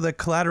similar to the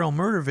Collateral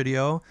Murder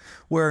video,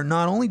 where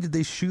not only did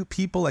they shoot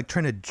people like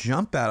trying to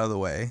jump out of the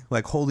way,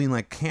 like holding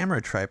like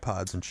camera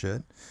tripods and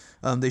shit,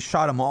 they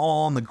shot them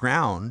all on the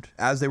ground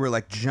as they were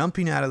like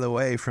jumping out of the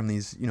way from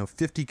these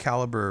 50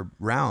 caliber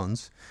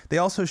rounds. They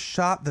also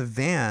shot the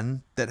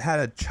van that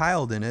had a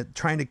child in it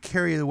trying to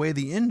carry away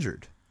the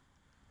injured.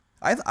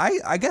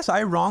 I guess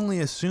I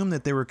wrongly assumed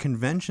that there were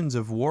conventions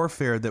of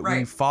warfare that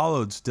we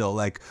followed still.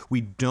 Like,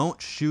 we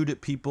don't shoot at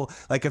people.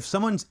 Like, if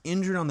someone's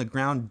injured on the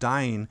ground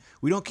dying,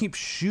 we don't keep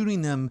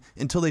shooting them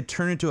until they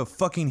turn into a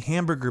fucking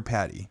hamburger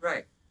patty.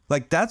 Right.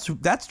 Like, that's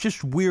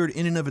just weird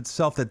in and of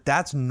itself,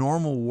 that's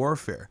normal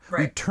warfare. Right.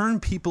 We turn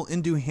people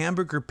into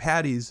hamburger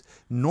patties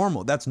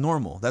normal. That's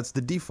normal. That's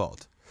the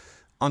default.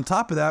 On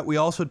top of that, we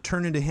also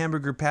turn into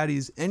hamburger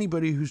patties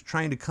anybody who's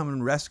trying to come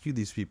and rescue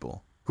these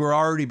people, who are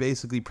already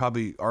basically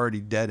probably already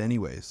dead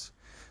anyways.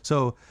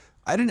 So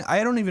I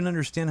don't even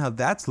understand how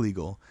that's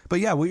legal. But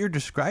yeah, what you're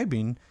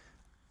describing,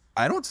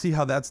 I don't see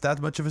how that's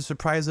that much of a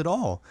surprise at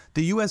all.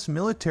 The U.S.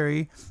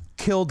 military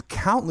killed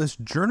countless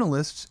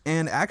journalists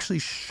and actually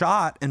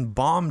shot and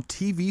bombed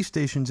TV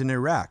stations in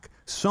Iraq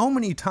so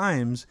many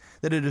times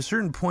that at a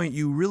certain point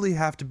you really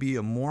have to be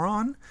a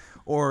moron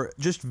or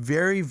just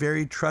very,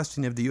 very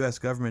trusting of the U.S.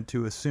 government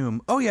to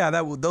assume, oh yeah,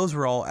 those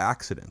were all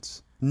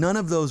accidents. None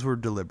of those were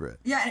deliberate.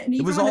 Yeah, and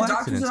even it was when all the Doctors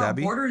accidents, Without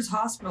Abby. Borders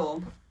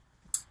Hospital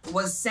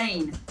was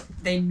saying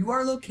they knew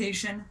our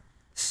location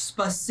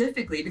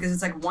specifically because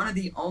it's like one of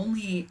the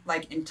only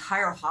like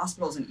entire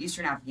hospitals in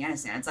eastern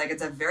Afghanistan. It's like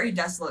it's a very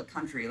desolate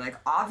country. Like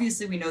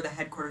obviously we know the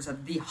headquarters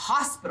of the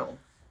hospital,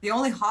 the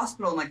only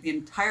hospital in like the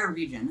entire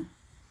region.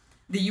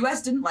 The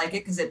U.S. didn't like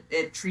it because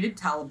it treated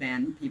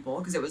Taliban people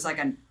because it was like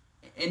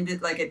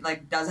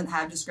it doesn't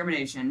have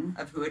discrimination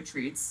of who it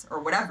treats or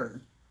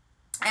whatever.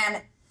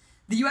 And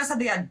the U.S. had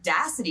the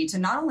audacity to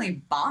not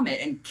only bomb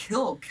it and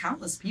kill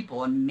countless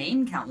people and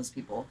maim countless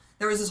people.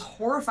 There was this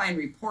horrifying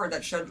report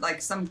that showed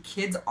like some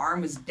kid's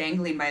arm was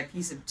dangling by a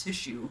piece of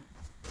tissue.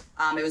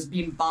 It was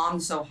being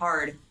bombed so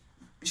hard,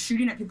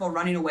 shooting at people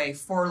running away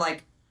for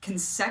like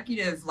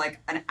consecutive, like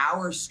an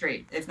hour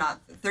straight, if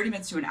not 30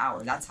 minutes to an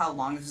hour. That's how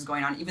long this was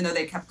going on, even though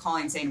they kept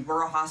calling saying,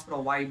 we're a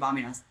hospital, why are you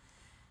bombing us?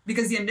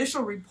 Because the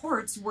initial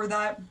reports were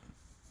that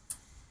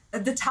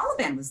the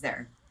Taliban was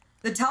there.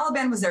 The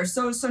Taliban was there.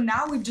 So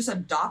now we've just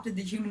adopted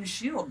the human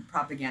shield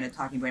propaganda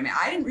talking point. I mean,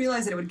 I didn't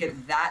realize that it would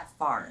get that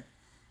far.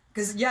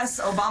 Because, yes,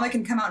 Obama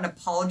can come out and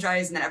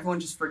apologize and then everyone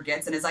just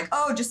forgets and is like,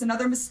 oh, just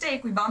another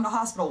mistake. We bombed a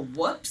hospital.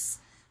 Whoops.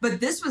 But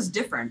this was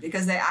different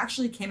because they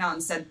actually came out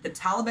and said the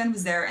Taliban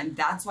was there and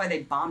that's why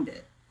they bombed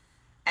it.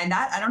 And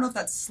that, I don't know if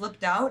that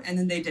slipped out and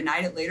then they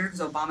denied it later because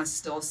Obama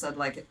still said,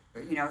 like,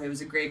 you know, it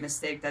was a grave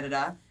mistake,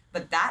 da-da-da.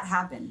 But that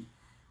happened.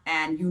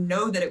 And you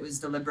know that it was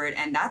deliberate.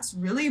 And that's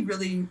really,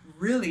 really,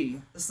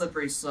 really the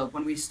slippery slope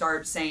when we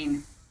start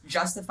saying,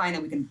 justifying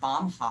that we can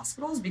bomb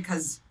hospitals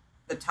because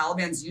the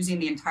Taliban's using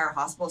the entire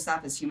hospital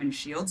staff as human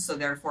shields, so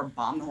therefore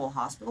bomb the whole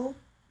hospital.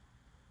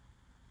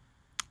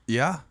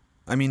 Yeah.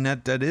 I mean,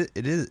 it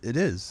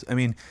is. I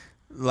mean,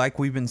 like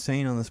we've been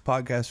saying on this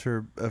podcast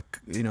for,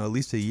 at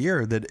least a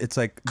year, that it's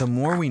like the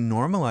more we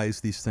normalize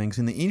these things,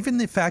 and even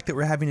the fact that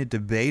we're having a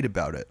debate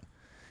about it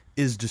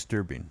is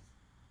disturbing.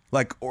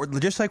 Like, or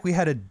just like we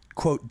had a,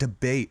 quote,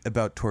 debate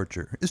about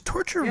torture. Is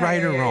torture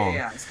right or wrong?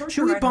 Yeah.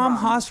 Should we bomb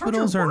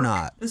hospitals or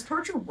not? Does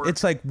torture work?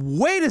 It's like,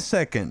 wait a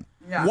second.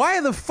 Yeah.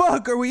 Why the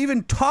fuck are we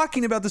even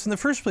talking about this in the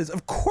first place?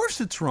 Of course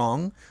it's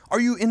wrong. Are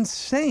you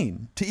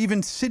insane to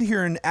even sit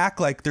here and act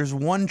like there's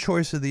one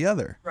choice or the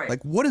other? Right.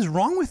 Like, what is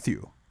wrong with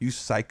you? You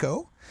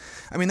psycho?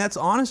 I mean, that's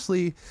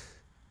honestly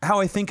how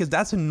I think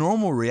that's a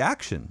normal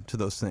reaction to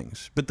those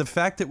things. But the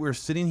fact that we're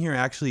sitting here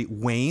actually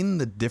weighing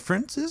the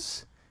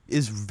differences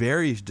is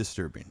very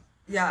disturbing.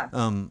 Yeah.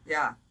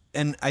 Yeah.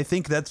 And I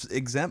think that's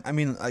I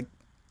mean, like,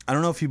 I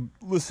don't know if you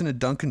listen to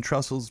Duncan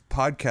Trussell's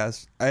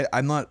podcast.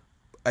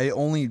 I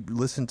only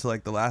listened to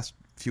like the last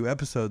few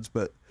episodes,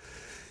 but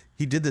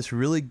he did this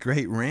really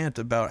great rant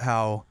about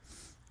how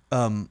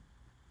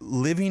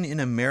living in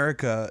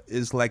America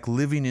is like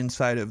living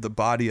inside of the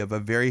body of a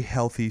very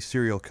healthy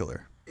serial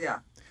killer. Yeah.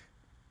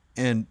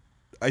 And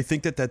I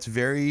think that that's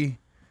very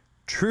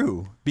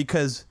true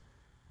because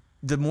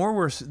the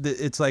more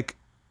it's like,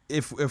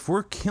 if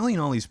we're killing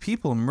all these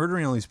people,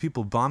 murdering all these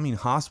people, bombing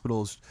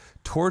hospitals,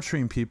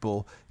 torturing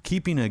people,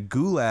 keeping a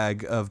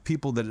gulag of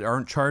people that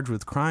aren't charged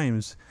with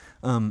crimes,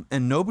 and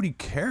nobody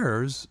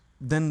cares,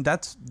 then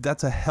that's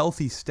a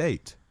healthy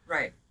state.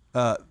 Right.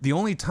 The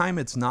only time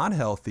it's not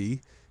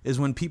healthy is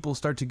when people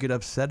start to get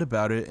upset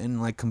about it and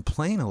like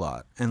complain a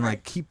lot and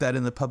like keep that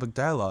in the public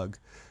dialogue.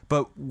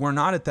 But we're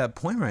not at that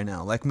point right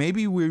now. Like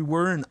maybe we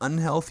were an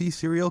unhealthy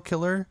serial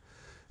killer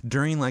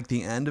during like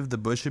the end of the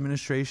Bush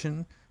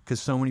administration, because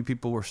so many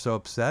people were so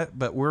upset,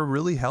 but we're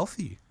really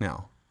healthy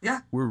now. Yeah.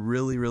 We're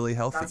really, really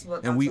healthy.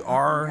 And we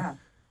are, yeah.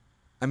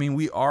 I mean,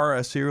 we are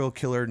a serial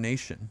killer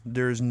nation.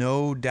 There's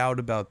no doubt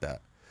about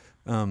that.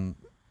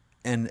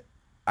 And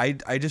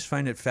I just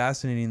find it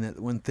fascinating that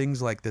when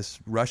things like this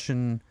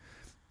Russian,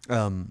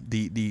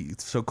 the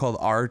so-called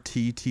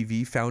RT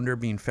TV founder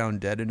being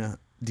found dead in a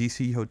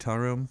DC hotel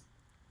room.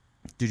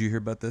 Did you hear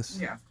about this?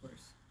 Yeah, of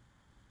course.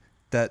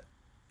 That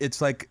it's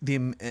like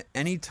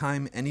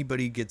anytime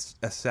anybody gets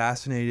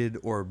assassinated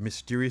or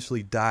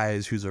mysteriously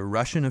dies who's a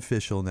Russian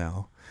official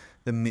now,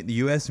 the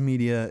U.S.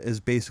 media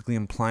is basically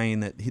implying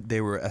that they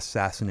were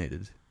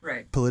assassinated.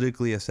 Right.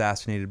 Politically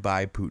assassinated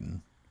by Putin.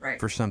 Right.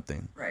 For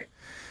something. Right.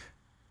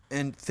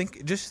 And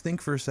just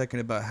think for a second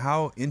about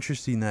how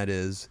interesting that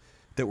is,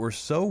 that we're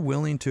so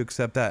willing to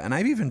accept that. And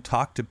I've even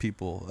talked to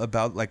people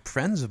about, like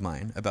friends of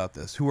mine about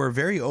this, who are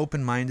very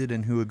open-minded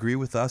and who agree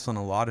with us on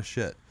a lot of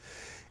shit.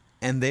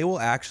 And they will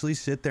actually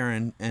sit there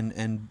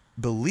and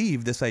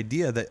believe this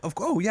idea that,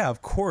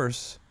 of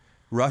course,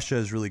 Russia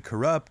is really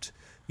corrupt.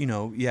 You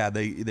know, yeah,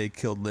 they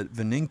killed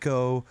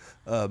Litvinenko.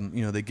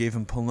 They gave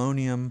him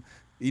polonium.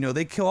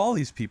 They kill all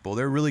these people.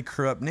 They're a really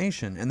corrupt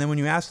nation. And then when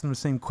you ask them the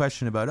same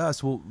question about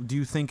us, well, do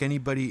you think any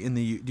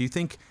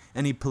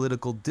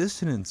political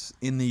dissidents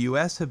in the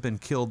U.S. have been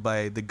killed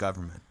by the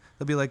government?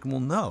 They'll be like, well,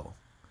 no.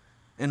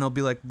 And I'll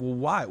be like, well,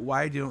 why?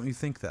 Why don't you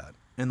think that?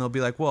 And they'll be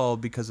like, well,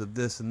 because of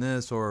this and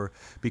this, or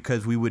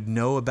because we would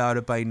know about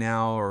it by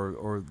now,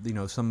 or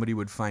somebody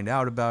would find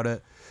out about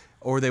it.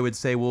 Or they would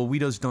say, well, we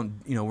just don't,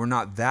 we're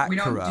not that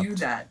corrupt. We don't do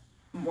that.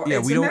 Yeah,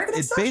 it's American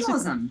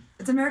exceptionalism.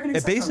 It's American exceptionalism.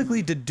 It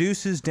basically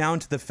deduces down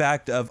to the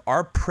fact of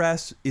our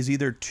press is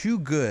either too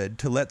good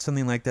to let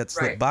something like that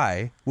slip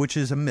by, which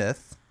is a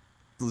myth.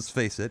 Let's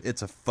face it,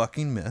 it's a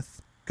fucking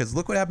myth. Because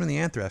look what happened in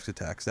the anthrax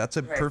attacks. That's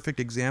a perfect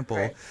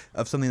example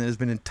of something that has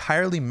been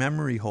entirely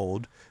memory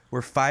hold,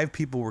 where 5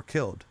 people were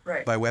killed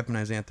by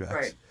weaponized anthrax.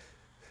 Right.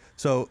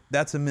 So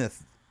that's a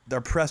myth. Our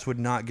press would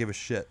not give a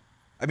shit.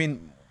 I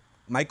mean,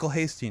 Michael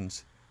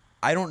Hastings,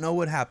 I don't know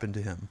what happened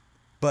to him.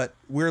 But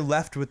we're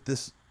left with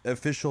this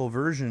official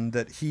version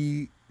that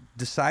he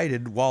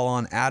decided while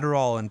on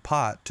Adderall and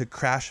pot to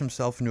crash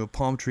himself into a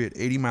palm tree at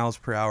 80 miles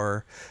per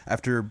hour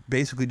after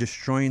basically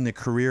destroying the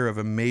career of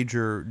a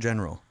major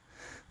general.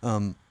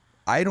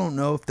 I don't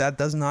know if that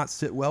does not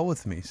sit well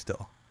with me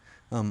still.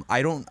 But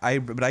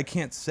I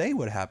can't say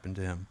what happened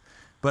to him.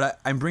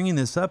 But I'm bringing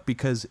this up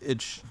because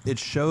it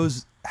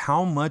shows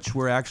how much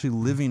we're actually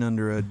living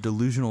under a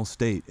delusional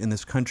state in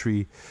this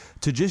country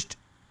to just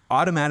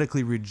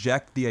automatically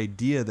reject the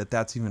idea that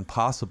that's even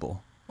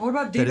possible. What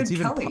about David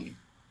Kelly?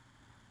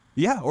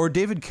 Or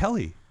David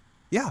Kelly.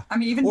 Yeah. I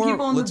mean, even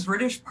people in the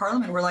British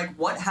Parliament were like,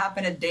 what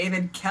happened to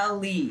David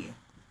Kelly?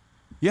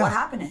 Yeah. What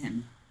happened to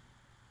him?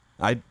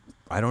 I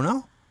don't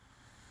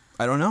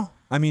know.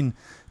 I mean,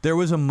 there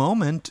was a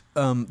moment,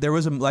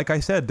 like I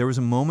said, there was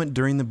a moment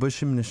during the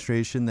Bush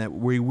administration that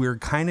we were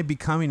kind of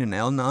becoming an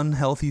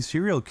unhealthy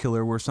serial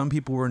killer where some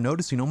people were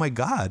noticing, oh my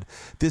God,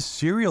 this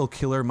serial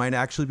killer might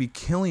actually be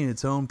killing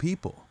its own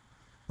people.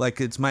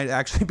 Like it might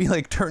actually be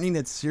like turning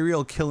its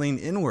serial killing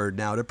inward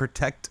now to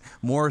protect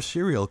more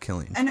serial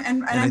killing. And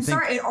I'm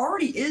sorry, it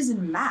already is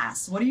in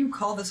mass. What do you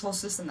call this whole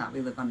system that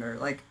we live under?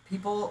 Like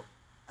people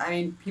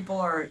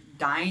are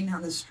dying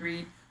on the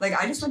street. Like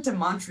I just went to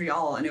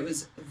Montreal and it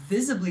was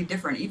visibly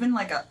different, even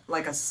like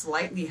a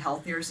slightly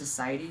healthier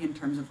society in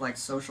terms of like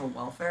social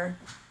welfare.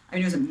 I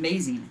mean, it was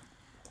amazing.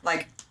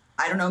 Like,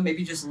 I don't know,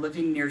 maybe just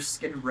living near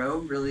Skid Row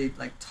really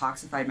like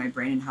toxified my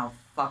brain and how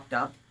fucked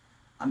up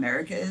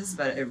America is,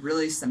 but it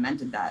really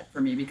cemented that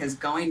for me because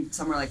going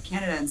somewhere like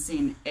Canada and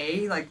seeing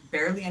like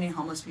barely any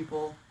homeless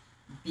people,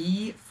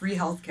 B, free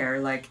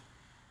healthcare, like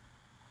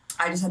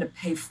I just had to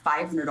pay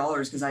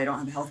 $500 because I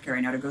don't have healthcare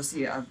right now to go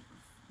see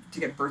to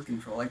get birth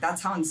control. Like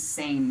that's how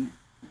insane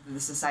the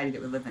society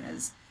that we live in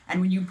is. And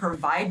when you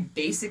provide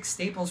basic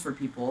staples for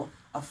people,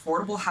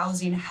 affordable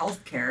housing,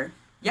 healthcare,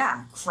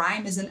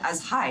 crime isn't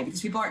as high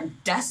because people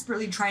aren't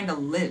desperately trying to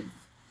live.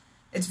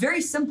 It's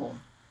very simple.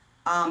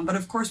 But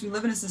of course we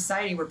live in a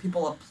society where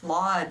people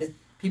applaud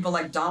people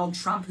like Donald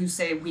Trump who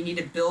say we need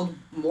to build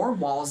more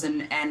walls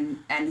and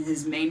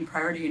his main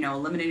priority,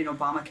 eliminating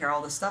Obamacare,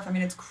 all this stuff. I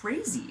mean, it's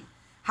crazy.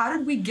 How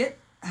did we get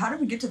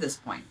to this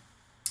point?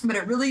 But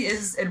it really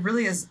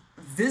is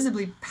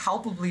visibly,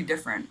 palpably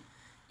different,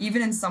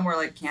 even in somewhere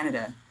like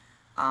Canada.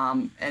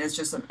 And it's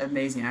just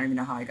amazing. I don't even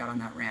know how I got on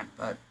that rant,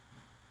 but.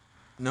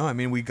 No, I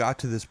mean, we got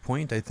to this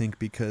point, I think,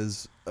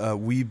 because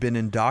we've been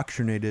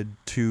indoctrinated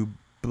to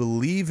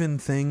believe in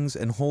things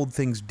and hold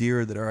things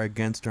dear that are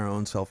against our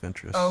own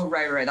self-interest. Oh,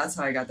 right. That's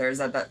how I got there, is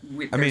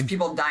there's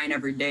people dying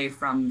every day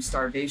from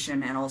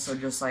starvation and also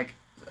just like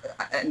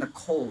in the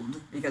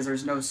cold because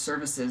there's no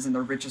services in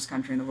the richest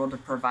country in the world to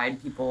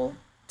provide people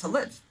to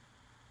live.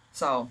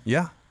 So they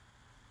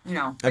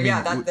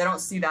don't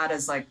see that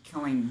as like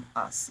killing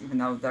us, even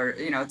though they're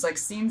it's like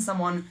seeing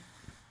someone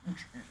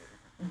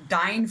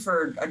dying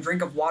for a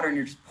drink of water and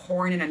you're just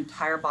pouring an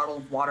entire bottle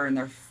of water in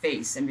their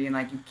face and being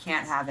like, you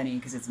can't have any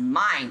because it's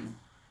mine.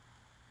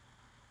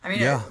 I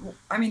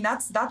mean,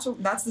 that's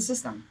the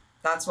system.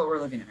 That's what we're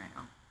living in right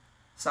now.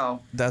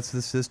 So that's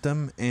the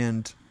system,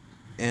 and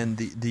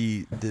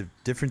the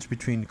difference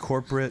between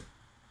corporate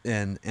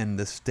and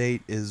the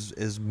state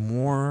is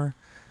more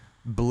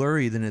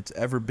blurry than it's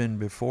ever been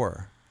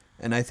before.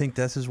 And I think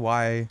this is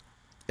why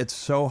it's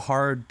so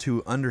hard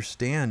to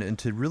understand and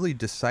to really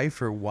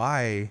decipher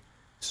why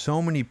so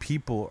many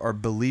people are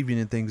believing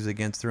in things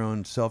against their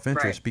own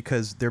self-interest,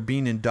 because they're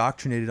being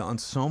indoctrinated on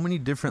so many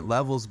different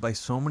levels by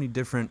so many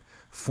different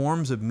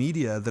forms of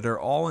media that are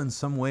all in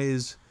some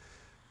ways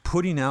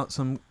putting out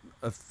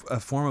a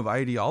form of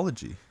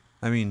ideology.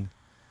 I mean,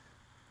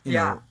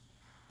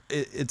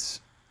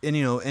 it's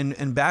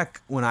and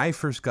back when I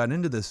first got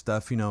into this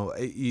stuff,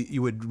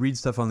 you would read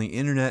stuff on the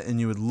internet and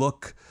you would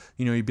look,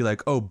 you'd be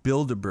like, oh,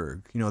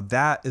 Bilderberg,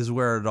 that is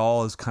where it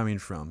all is coming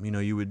from.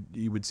 You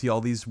would see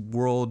all these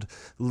world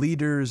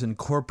leaders and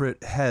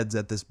corporate heads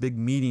at this big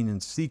meeting in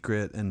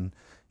secret, and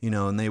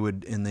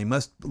they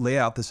must lay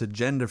out this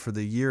agenda for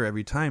the year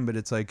every time. But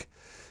it's like,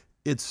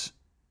 it's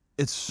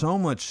so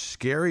much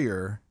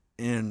scarier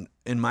and,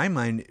 in my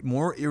mind,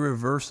 more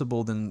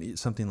irreversible than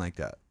something like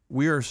that.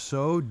 We are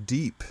so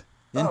deep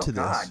into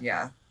God, this.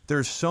 Yeah.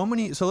 There's so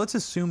many. So let's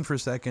assume for a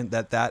second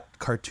that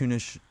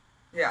cartoonish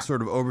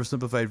sort of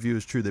oversimplified view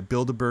is true, that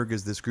Bilderberg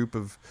is this group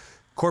of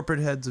corporate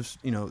heads of,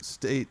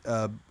 state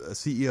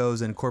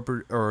CEOs and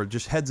corporate, or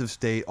just heads of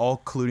state,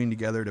 all colluding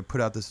together to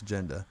put out this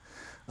agenda.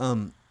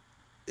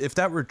 If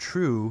that were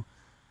true,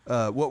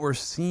 what we're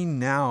seeing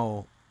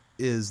now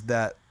is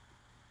that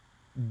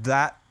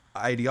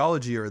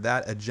ideology or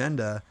that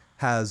agenda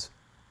has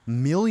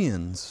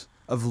millions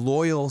of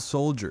loyal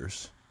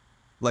soldiers,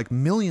 like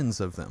millions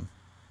of them,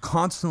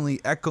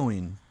 constantly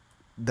echoing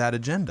that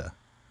agenda.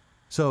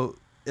 So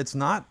it's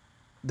not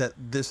that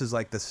this is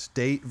like the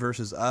state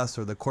versus us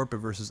or the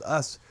corporate versus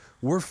us.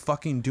 We're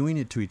fucking doing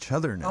it to each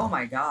other now. Oh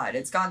my God,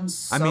 it's gotten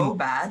so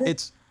bad.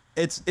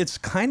 It's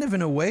kind of,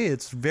 in a way,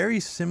 it's very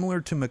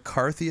similar to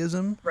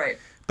McCarthyism. Right.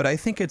 But I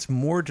think it's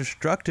more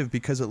destructive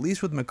because at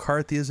least with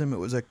McCarthyism, it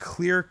was a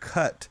clear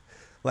cut,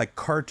 like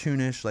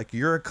cartoonish, like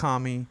you're a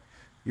commie,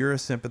 you're a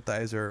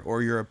sympathizer,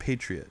 or you're a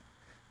patriot.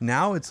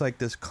 Now it's like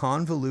this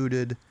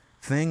convoluted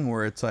thing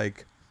where it's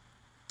like,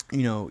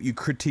 you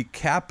critique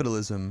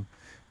capitalism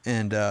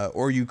and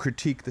or you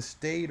critique the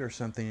state or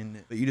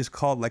something, but you just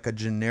call it like a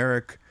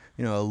generic,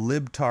 a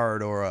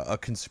libtard or a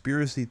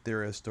conspiracy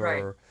theorist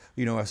or,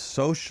 a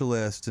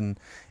socialist. And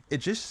it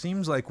just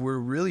seems like we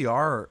really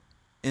are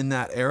in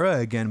that era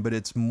again, but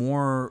it's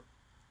more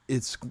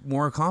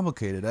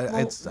complicated.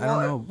 I don't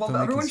know. Well,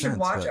 everyone should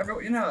watch.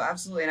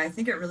 Absolutely, and I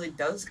think it really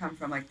does come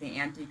from like the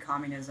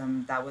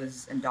anti-communism that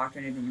was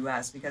indoctrinated in the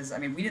U.S. Because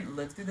we didn't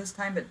live through this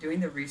time, but doing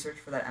the research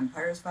for that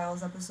Empires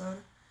Files episode,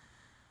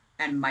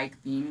 and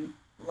Mike being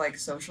like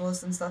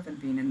socialist and stuff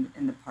and being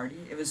in the party,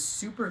 it was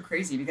super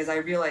crazy because I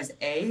realized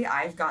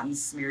I've gotten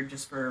smeared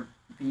just for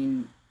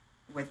being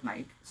with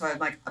Mike, so I'm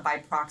like by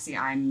proxy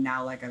I'm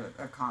now like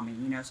a commie,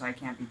 so I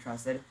can't be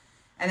trusted.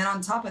 And then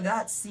on top of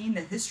that, seeing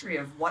the history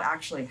of what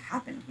actually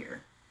happened here.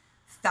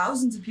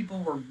 Thousands of people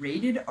were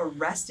raided,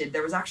 arrested.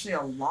 There was actually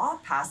a law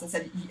passed that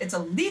said it's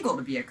illegal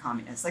to be a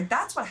communist. Like,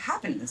 that's what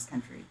happened in this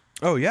country.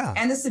 Oh, yeah.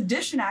 And the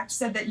Sedition Act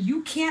said that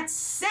you can't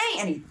say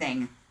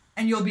anything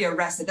and you'll be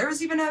arrested. There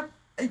was even a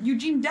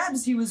Eugene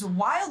Debs. He was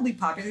wildly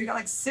popular. He got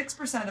like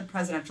 6% of the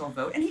presidential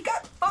vote, and he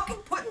got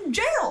fucking put in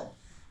jail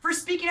for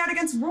speaking out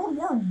against World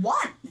War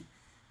I.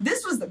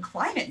 This was the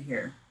climate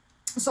here.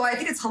 So I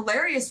think it's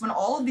hilarious when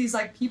all of these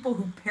like people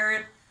who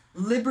parrot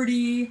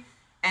liberty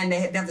and they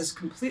have this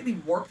completely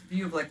warped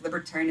view of like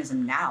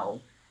libertarianism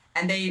now,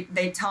 and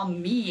they tell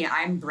me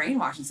I'm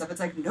brainwashed and stuff. It's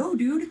like, no,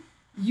 dude,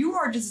 you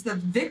are just the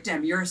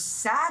victim. You're a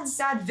sad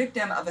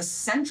victim of a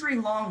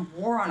century-long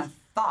war on a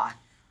thought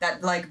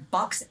that like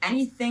bucks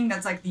anything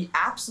that's like the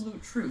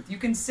absolute truth. You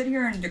can sit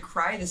here and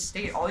decry the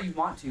state all you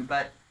want to,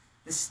 but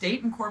the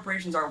state and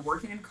corporations are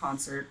working in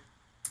concert,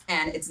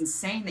 and it's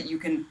insane that you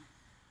can.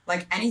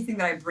 Like, anything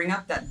that I bring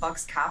up that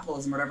bucks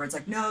capitalism or whatever, it's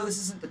like, no, this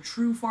isn't the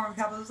true form of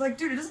capitalism. It's like,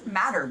 dude, it doesn't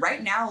matter.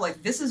 Right now,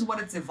 like, this is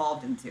what it's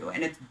evolved into,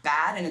 and it's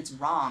bad and it's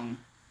wrong.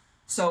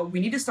 So we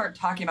need to start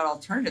talking about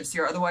alternatives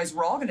here, otherwise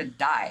we're all going to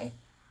die.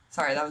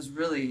 Sorry, that was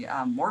really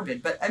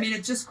morbid. But,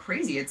 it's just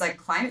crazy. It's like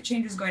climate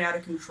change is going out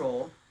of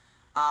control.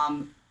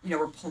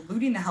 We're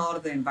polluting the hell out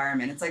of the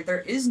environment. It's like there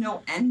is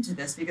no end to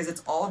this because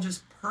it's all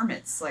just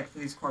permits, like, for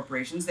these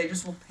corporations. They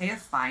just will pay a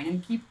fine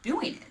and keep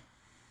doing it.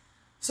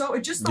 So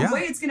it's just the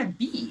way it's going to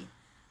be.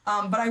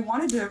 But I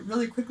wanted to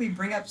really quickly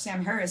bring up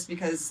Sam Harris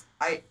because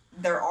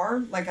there are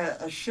like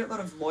a shitload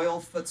of loyal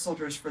foot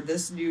soldiers for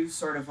this new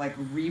sort of like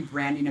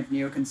rebranding of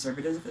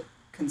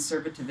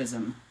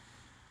neoconservatism.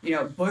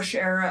 Bush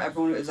era,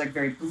 everyone is like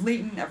very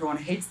blatant. Everyone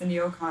hates the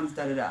neocons,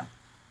 da-da-da.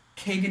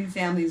 Kagan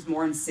family is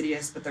more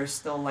insidious, but they're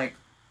still like,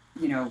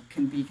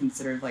 can be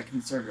considered like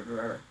conservative or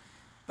whatever.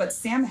 But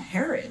Sam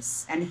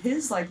Harris and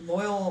his like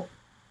loyal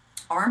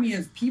army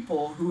of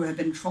people who have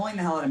been trolling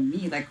the hell out of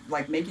me,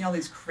 like making all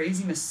these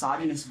crazy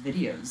misogynist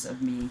videos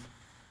of me.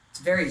 It's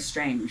very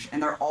strange.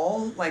 And they're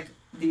all like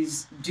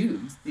these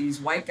dudes,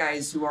 these white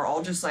guys who are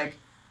all just like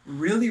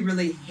really,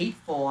 really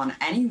hateful on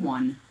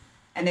anyone.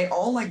 And they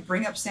all like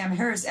bring up Sam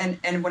Harris.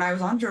 And when I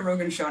was on Joe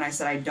Rogan's show and I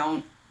said,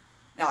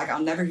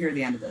 I'll never hear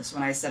the end of this.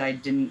 When I said I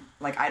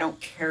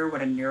don't care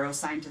what a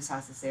neuroscientist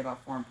has to say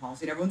about foreign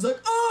policy. And everyone's like,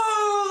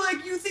 oh,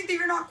 like you think that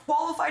you're not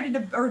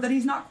qualified or that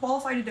he's not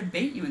qualified to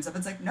debate you and stuff.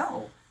 It's like,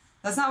 no,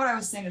 that's not what I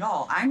was saying at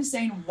all. I'm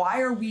saying,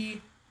 why are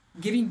we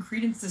giving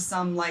credence to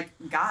some like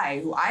guy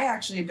who I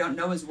actually don't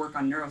know his work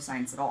on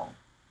neuroscience at all?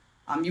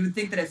 You would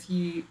think that if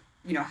he,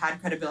 had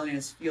credibility in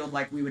his field,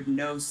 like we would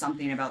know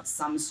something about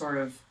some sort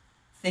of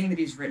thing that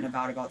he's written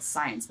about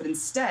science. But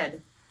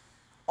instead,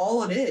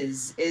 all it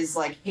is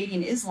like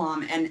hating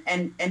Islam.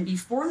 And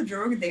before the Joe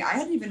Rogan thing, I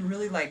hadn't even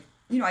really like,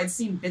 I'd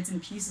seen bits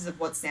and pieces of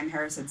what Sam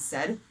Harris had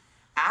said.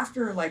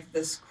 After like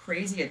this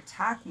crazy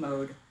attack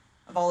mode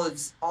of all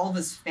of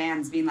his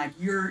fans being like,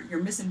 you're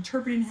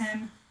misinterpreting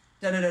him,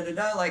 da da da da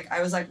da. Like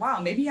I was like, wow,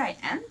 maybe I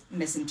am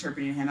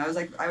misinterpreting him. I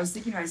was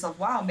thinking to myself,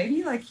 wow,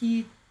 maybe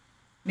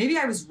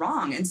I was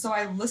wrong. And so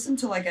I listened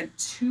to like a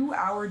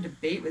 2-hour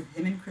debate with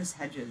him and Chris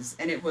Hedges,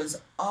 and it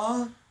was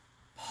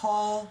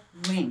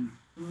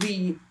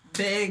appallingly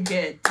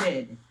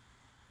bigoted.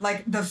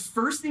 Like, the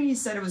first thing he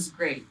said, it was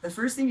great. The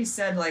first thing he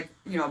said, like,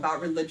 you know, about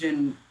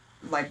religion,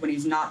 like, when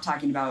he's not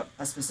talking about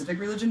a specific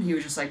religion, he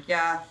was just like,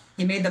 yeah,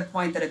 he made the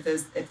point that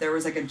if there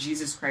was, like, a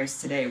Jesus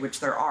Christ today, which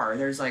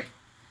there's, like,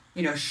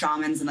 you know,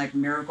 shamans and, like,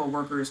 miracle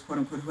workers, quote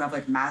unquote, who have,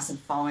 like, massive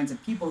followings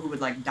of people who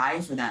would, like,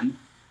 die for them,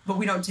 but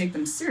we don't take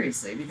them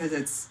seriously because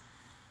it's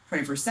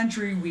 21st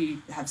century, we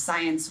have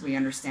science, we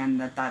understand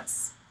that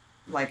that's,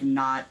 like,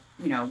 not,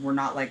 you know, we're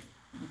not, like,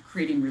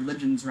 creating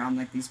religions around,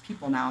 like, these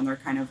people now, and they're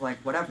kind of, like,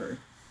 whatever.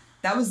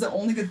 That was the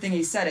only good thing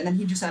he said. And then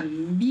he just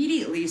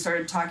immediately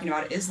started talking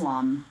about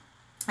Islam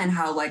and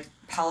how, like,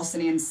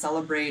 Palestinians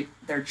celebrate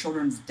their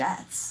children's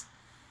deaths.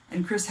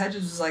 And Chris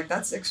Hedges was like,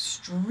 that's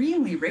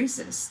extremely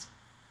racist.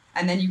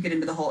 And then you get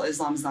into the whole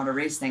Islam's not a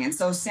race thing. And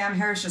so Sam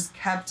Harris just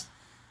kept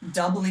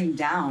doubling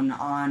down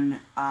on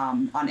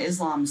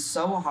Islam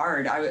so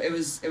hard. It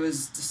was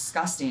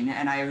disgusting.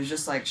 And I was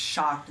just, like,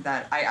 shocked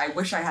that I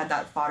wish I had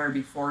that fodder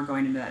before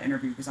going into that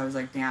interview, because I was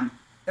like, damn,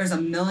 there's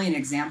a million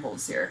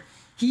examples here.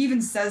 He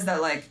even says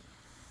that, like,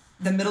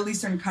 the Middle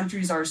Eastern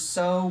countries are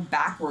so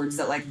backwards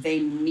that, like, they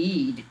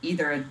need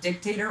either a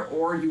dictator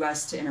or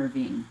U.S. to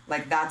intervene.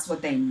 Like, that's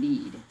what they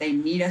need. They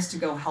need us to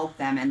go help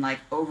them and, like,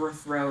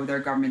 overthrow their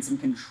governments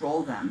and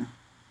control them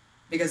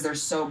because they're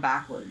so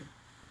backward.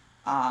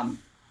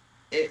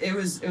 It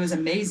was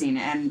amazing,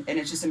 and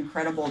it's just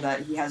incredible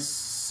that he has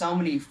so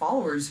many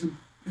followers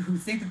who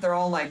think that they're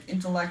all, like,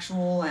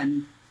 intellectual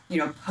and, you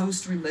know,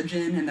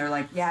 post-religion, and they're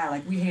like, yeah,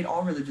 like, we hate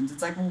all religions.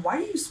 It's like, well, why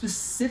do you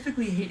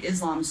specifically hate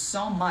Islam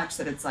so much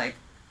that it's, like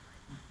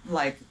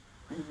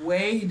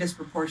way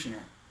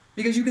disproportionate?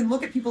 Because you can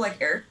look at people like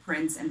Eric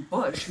Prince and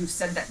Bush, who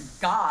said that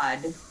God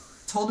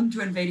told them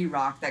to invade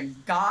Iraq,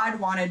 that God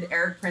wanted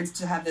Eric Prince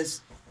to have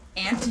this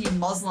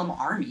anti-Muslim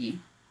army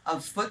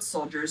of foot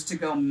soldiers to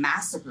go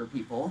massacre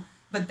people.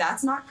 But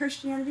that's not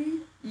Christianity,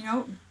 you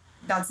know?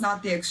 That's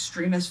not the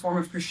extremist form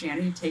of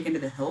Christianity taken to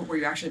the hilt, where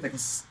you actually have, like, a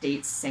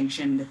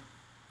state-sanctioned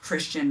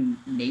Christian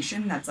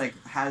nation that's, like,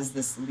 has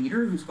this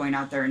leader who's going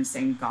out there and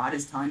saying God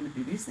is telling him to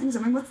do these things. I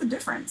mean, what's the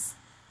difference?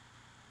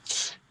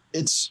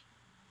 It's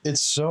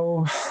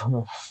so,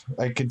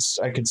 I could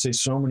say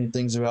so many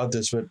things about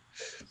this, but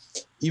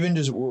even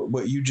just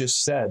what you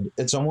just said,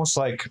 it's almost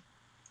like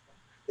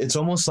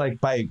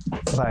by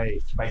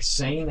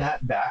saying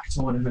that back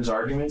to one of his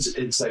arguments,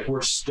 it's like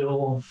we're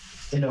still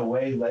in a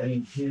way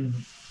letting him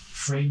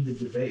frame the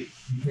debate.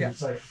 Because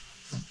it's like,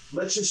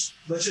 let's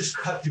just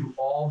cut through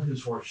all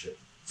his horseshit.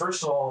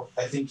 First of all,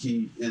 I think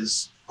he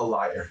is a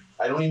liar.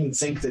 I don't even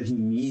think that he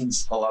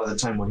means a lot of the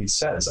time what he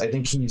says. I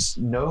think he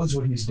knows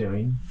what he's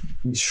doing.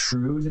 He's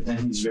shrewd and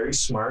he's very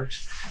smart.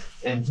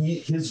 And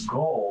his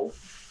goal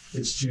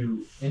is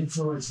to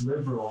influence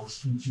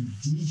liberals into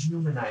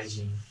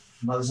dehumanizing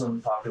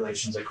Muslim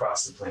populations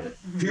across the planet,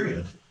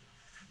 period.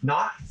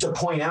 Not to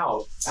point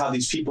out how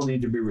these people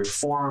need to be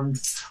reformed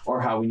or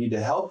how we need to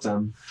help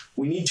them.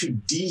 We need to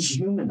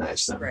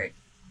dehumanize them. Right.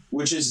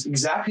 Which is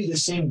exactly the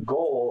same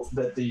goal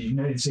that the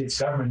United States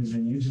government has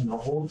been using the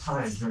whole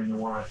time during the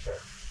war on terror.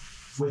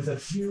 With a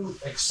few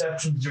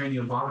exceptions during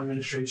the Obama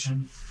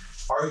administration,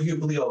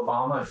 arguably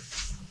Obama,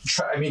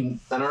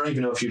 I don't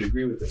even know if you'd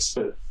agree with this,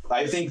 but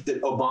I think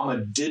that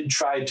Obama did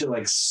try to,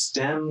 like,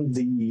 stem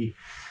the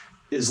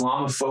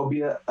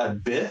Islamophobia a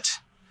bit.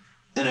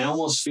 And I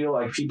almost feel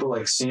like people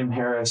like Sam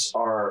Harris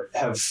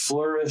have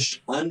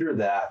flourished under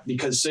that,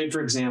 because, say,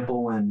 for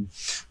example, when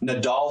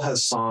Nidal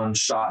Hasan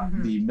shot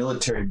the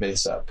military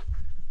base up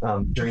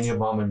during the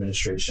Obama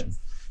administration,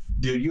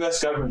 the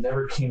U.S. government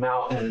never came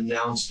out and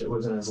announced it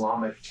was an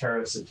Islamic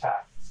terrorist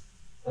attack.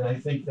 And I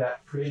think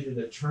that created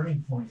a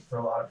turning point for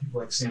a lot of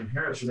people like Sam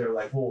Harris, where they were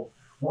like, well,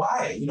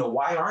 why?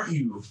 Why aren't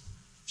you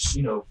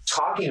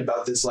talking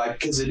about this? Like,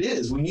 because it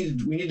is. We need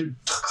to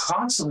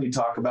constantly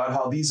talk about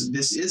how this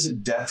is a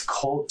death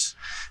cult,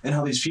 and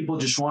how these people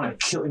just want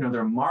to kill.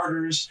 They're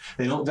martyrs.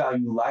 They don't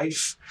value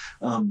life,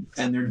 and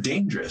they're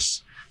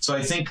dangerous. So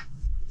I think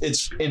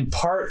it's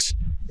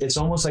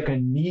almost like a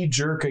knee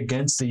jerk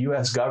against the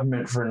U.S.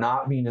 government for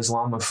not being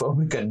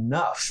Islamophobic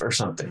enough or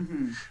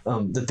something,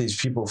 that these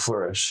people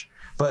flourish.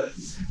 But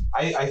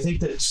I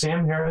think that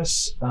Sam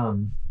Harris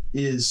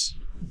is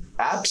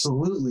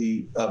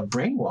absolutely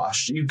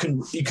brainwashed. You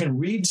can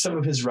read some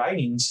of his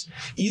writings.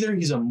 Either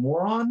he's a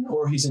moron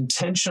or he's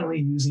intentionally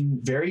using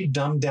very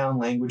dumbed down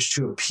language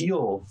to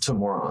appeal to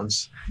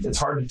morons. It's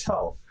hard to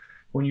tell.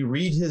 When you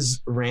read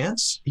his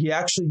rants, he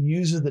actually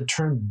uses the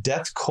term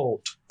death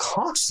cult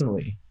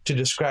constantly to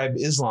describe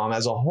Islam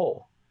as a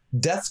whole.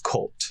 Death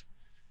cult.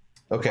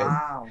 Okay.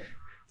 Wow.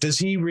 Does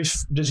he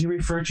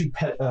refer to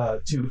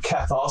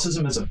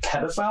Catholicism as a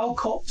pedophile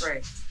cult?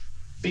 Right.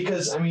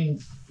 Because,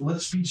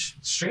 let's be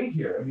straight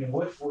here.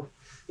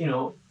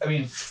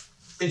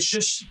 It's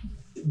just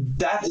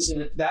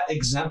that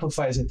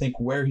exemplifies, I think,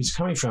 where he's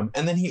coming from.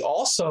 And then he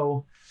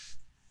also,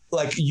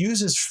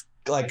 uses,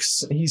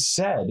 he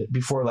said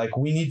before,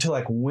 we need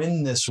to,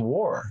 win this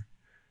war.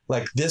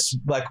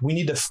 We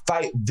need to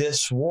fight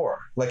this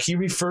war. He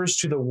refers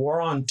to the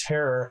war on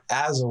terror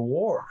as a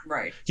war.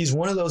 Right. He's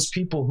one of those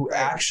people who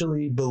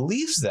actually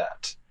believes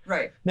that.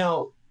 Right.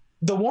 Now,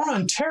 the war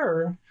on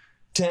terror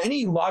to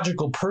any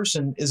logical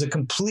person is a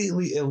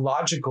completely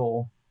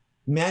illogical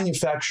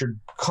manufactured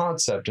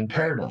concept and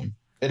paradigm.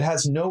 It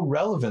has no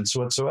relevance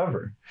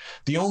whatsoever.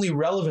 The only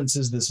relevance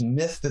is this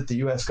myth that the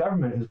U.S.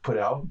 government has put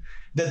out,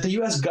 that the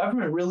U.S.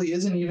 government really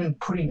isn't even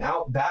putting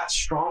out that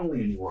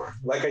strongly anymore.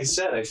 Like I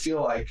said, I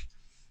feel like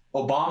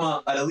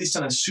Obama, at least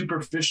on a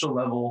superficial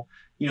level,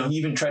 he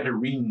even tried to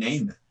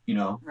rename it,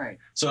 Right.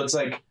 So it's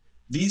like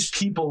these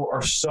people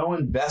are so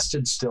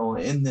invested still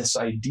in this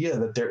idea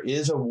that there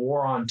is a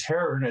war on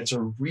terror and it's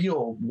a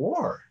real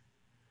war.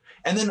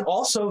 And then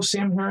also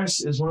Sam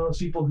Harris is one of those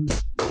people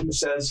who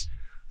says,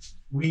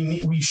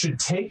 we should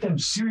take them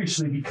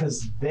seriously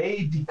because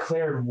they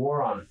declared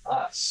war on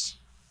us.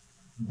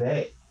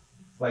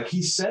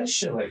 He says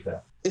shit like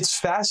that. It's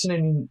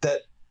fascinating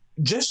that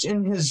just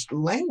in his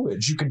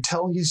language, you can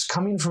tell he's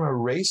coming from a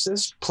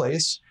racist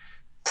place,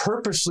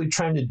 purposely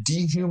trying to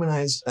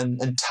dehumanize an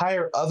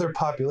entire other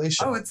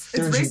population. Oh, it's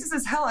racist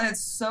as hell, and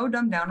it's so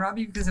dumbed down,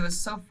 Robbie, because it was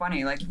so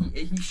funny. Like,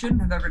 he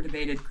shouldn't have ever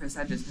debated Chris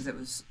Hedges because it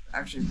was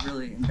actually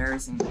really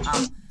embarrassing.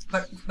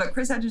 But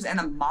Chris Hedges and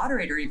the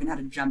moderator even had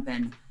to jump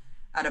in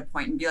at a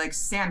point and be like,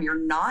 Sam, you're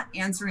not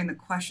answering the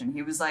question.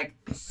 He was like,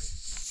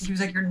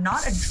 you're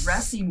not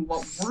addressing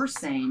what we're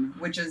saying,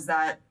 which is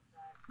that,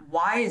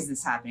 why is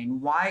this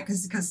happening? Why?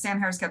 Because Sam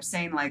Harris kept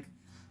saying, like,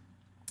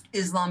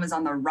 Islam is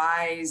on the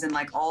rise and,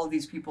 like, all of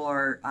these people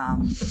are,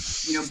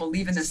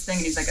 believe in this thing.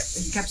 And he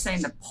kept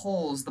saying the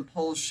polls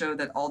show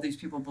that all these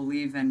people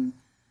believe in,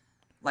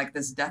 like,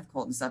 this death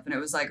cult and stuff. And it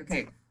was like,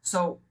 okay,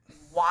 so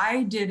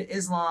why did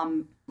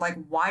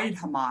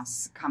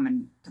Hamas come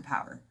into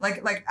power?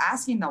 Like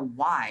asking the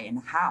why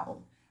and how.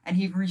 And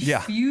he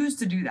refused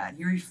to do that.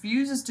 He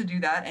refuses to do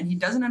that. And he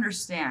doesn't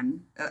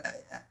understand,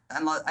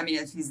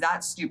 if he's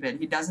that stupid,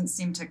 he doesn't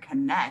seem to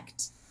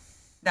connect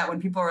that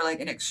when people are, like,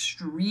 in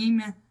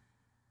extreme,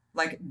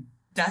 like,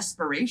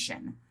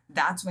 desperation,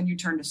 that's when you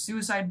turn to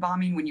suicide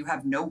bombing, when you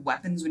have no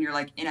weapons, when you're,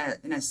 like, in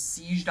a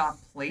sieged off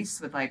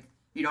place with, like,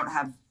 you don't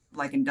have,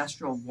 like,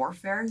 industrial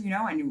warfare,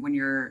 and when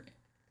you're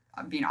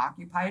being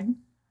occupied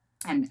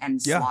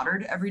and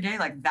slaughtered every day,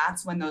 like,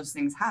 that's when those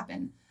things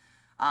happen.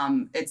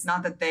 It's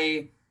not that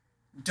they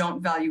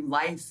don't value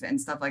life and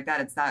stuff like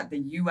that. It's that the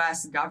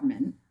U.S.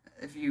 government,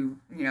 if you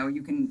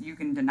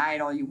can deny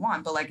it all you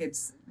want, but, like,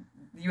 it's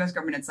the U.S.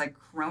 government, it's like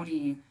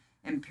crony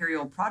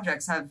imperial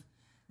projects have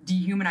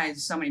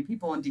dehumanized so many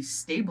people and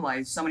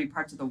destabilized so many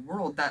parts of the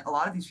world that a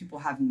lot of these people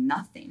have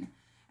nothing.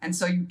 And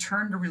so you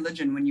turn to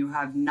religion when you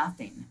have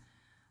nothing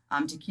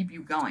to keep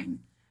you going.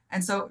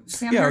 And so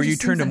Sam Harris or you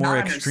turn to more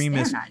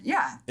extremist,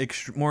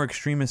 more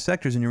extremist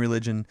sectors in your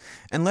religion.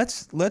 And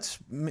let's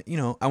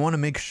I want to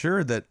make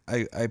sure that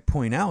I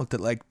point out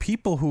that, like,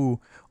 people who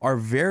are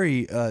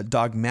very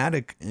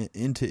dogmatic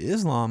into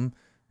Islam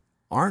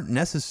aren't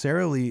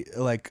necessarily,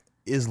 like,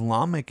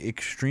 Islamic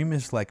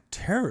extremists, like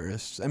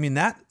terrorists. I mean,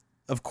 that,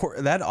 of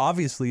course, that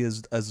obviously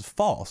is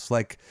false.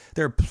 Like,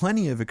 there are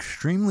plenty of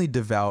extremely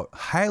devout,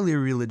 highly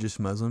religious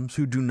Muslims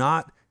who do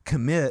not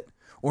commit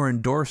or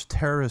endorse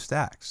terrorist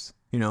acts.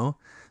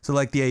 So,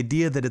 like, the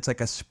idea that it's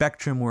like a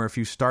spectrum where if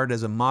you start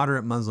as a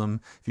moderate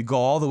Muslim, if you go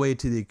all the way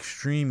to the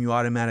extreme, you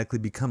automatically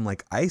become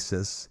like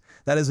ISIS.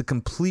 That is a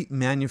complete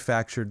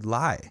manufactured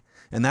lie.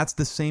 And that's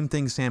the same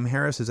thing Sam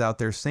Harris is out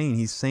there saying.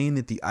 He's saying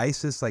that the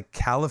ISIS, like,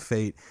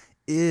 caliphate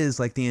is,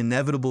 like, the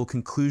inevitable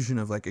conclusion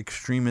of, like,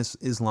 extremist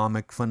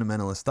Islamic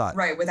fundamentalist thought.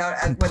 Right, without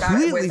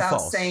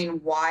saying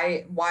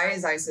why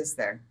is ISIS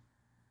there?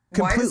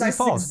 Completely why does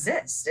false. ISIS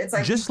exist? It's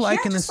like, just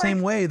like in the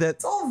same way that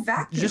it's all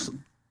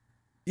vacuum.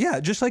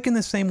 Just like in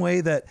the same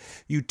way that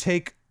you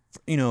take,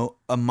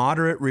 a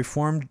moderate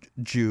reformed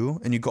Jew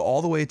and you go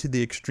all the way to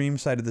the extreme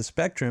side of the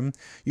spectrum,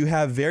 you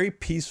have very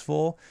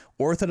peaceful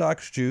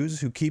Orthodox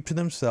Jews who keep to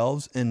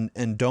themselves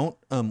and don't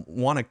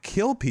want to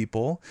kill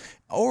people.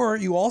 Or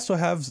you also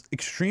have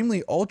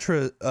extremely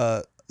ultra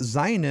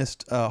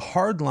Zionist,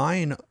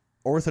 hardline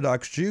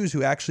Orthodox Jews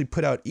who actually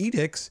put out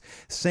edicts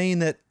saying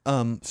that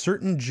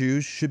certain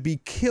Jews should be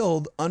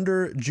killed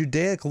under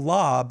Judaic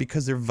law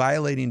because they're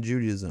violating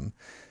Judaism.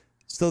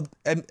 So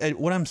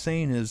what I'm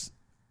saying is,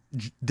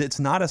 it's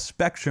not a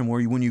spectrum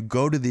where when you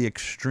go to the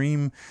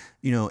extreme,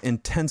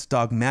 intense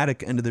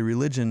dogmatic end of the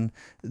religion,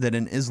 that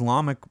an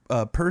Islamic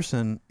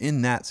person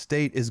in that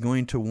state is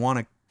going to want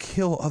to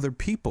kill other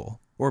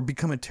people or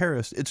become a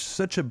terrorist. It's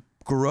such a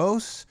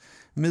gross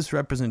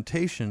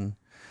misrepresentation.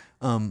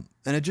 And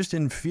it just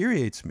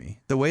infuriates me,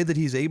 the way that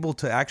he's able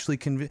to actually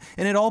convince,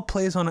 and it all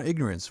plays on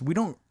ignorance.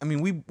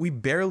 We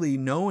barely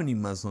know any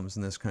Muslims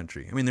in this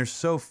country. I mean, there's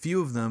so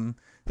few of them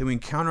that we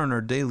encounter in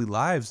our daily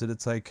lives that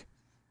it's like,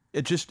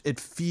 it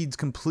feeds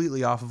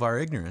completely off of our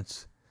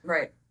ignorance.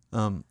 Right.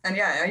 And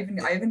yeah,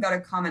 I even got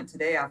a comment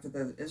today after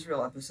the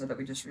Israel episode that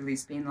we just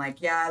released being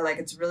like, yeah, like,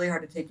 it's really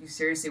hard to take you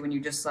seriously when you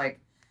just, like,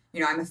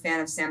 I'm a fan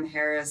of Sam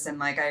Harris and,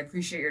 like, I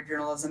appreciate your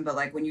journalism, but,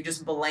 like, when you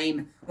just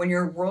when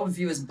your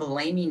worldview is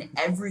blaming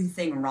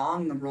everything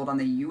wrong in the world on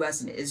the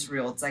U.S. and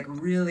Israel, it's, like,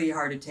 really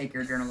hard to take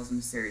your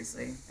journalism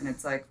seriously. And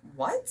it's like,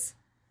 what?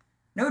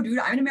 No, dude,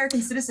 I'm an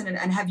American citizen,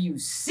 and have you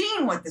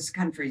seen what this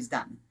country's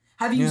done?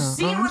 Have you Yeah,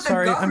 seen I'm what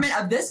sorry, the government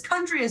of this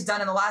country has done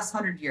in the last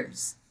 100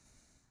 years?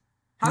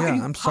 How can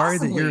you I'm sorry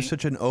that you're possibly-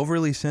 such an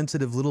overly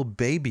sensitive little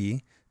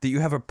baby that you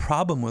have a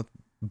problem with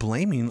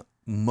blaming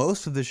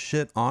most of this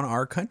shit on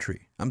our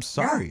country. I'm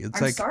sorry. Yeah, It's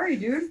I'm like sorry,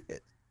 dude.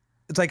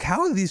 it's like,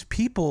 how are these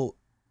people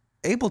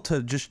able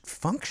to just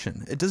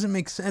function? It doesn't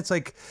make sense. It's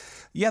like,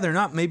 yeah, they're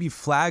not maybe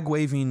flag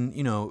waving,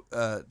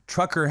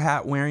 trucker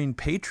hat wearing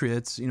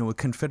patriots, with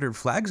Confederate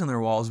flags on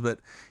their walls, but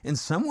in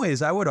some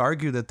ways I would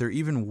argue that they're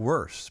even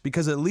worse,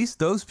 because at least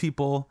those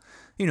people,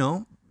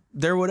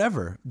 they're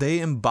whatever. They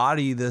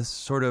embody this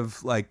sort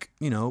of like,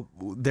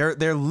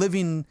 they're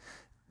living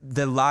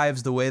their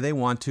lives the way they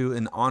want to,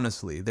 and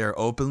honestly, they're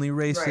openly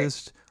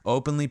racist,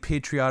 openly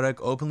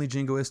patriotic, openly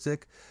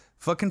jingoistic.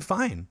 Fucking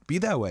fine, be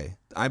that way.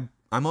 I'm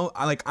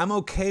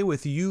okay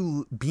with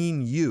you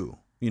being you.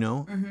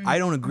 I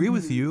don't agree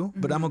with you,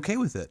 but I'm okay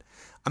with it.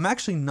 I'm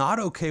actually not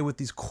okay with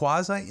these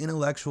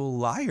quasi-intellectual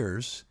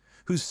liars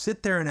who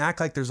sit there and act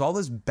like there's all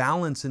this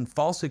balance and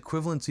false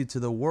equivalency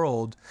to the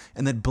world,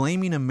 and that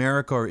blaming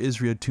America or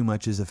Israel too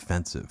much is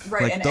offensive.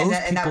 Right, Like, those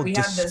people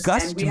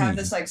disgust me. We have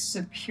this like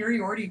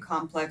superiority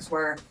complex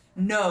where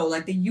no,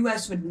 like the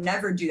U.S. would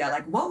never do that.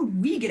 Like, what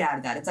would we get out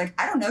of that? It's like,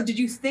 I don't know. Did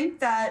you think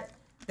that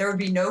there would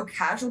be no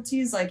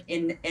casualties like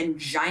in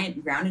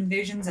giant ground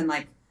invasions and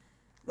like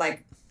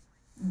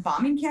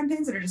bombing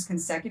campaigns that are just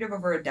consecutive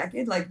over a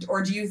decade? Like,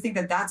 or do you think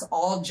that that's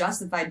all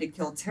justified to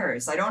kill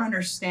terrorists? I don't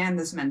understand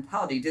this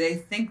mentality. Do they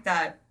think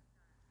that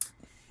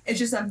it's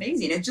just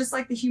amazing? It's just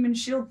like the human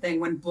shield thing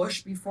when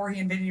Bush, before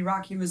he invaded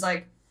Iraq, he was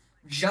like,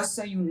 just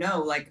so you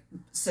know, like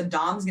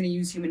Saddam's going to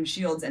use human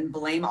shields and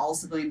blame all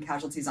civilian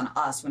casualties on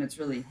us when it's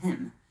really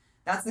him.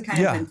 That's the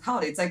kind of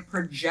mentality. It's like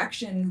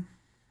projection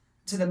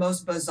to the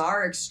most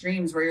bizarre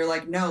extremes where you're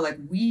like, no, like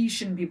we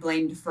shouldn't be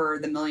blamed for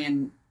the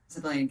million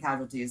civilian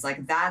casualties.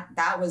 Like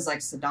that was like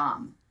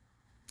Saddam.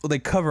 Well, they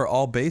cover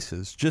all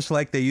bases, just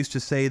like they used to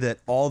say that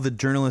all the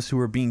journalists who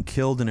were being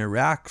killed in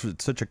Iraq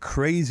at such a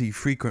crazy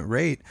frequent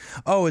rate.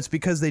 Oh, it's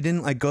because they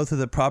didn't like go through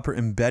the proper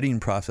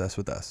embedding process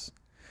with us.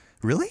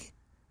 Really?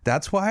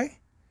 That's why?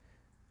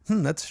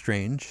 That's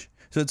strange.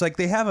 So it's like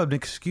they have an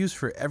excuse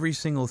for every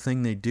single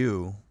thing they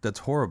do that's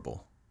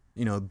horrible,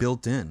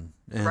 built in.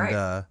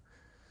 And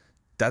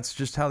that's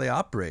just how they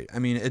operate. I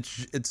mean,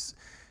 it's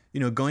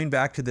going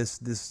back to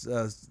this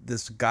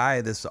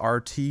guy, this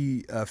RT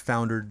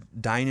founder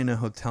dying in a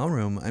hotel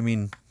room. I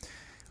mean,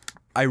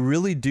 I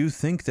really do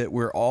think that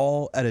we're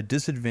all at a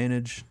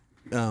disadvantage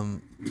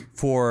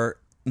for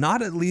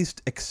not at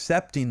least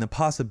accepting the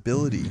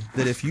possibility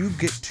that if you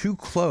get too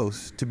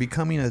close to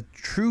becoming a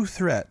true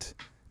threat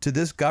to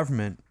this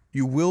government,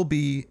 you will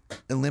be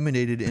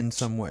eliminated in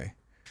some way.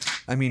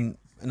 I mean,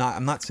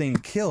 I'm not saying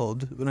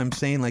killed, but I'm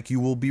saying like you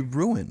will be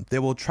ruined. They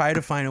will try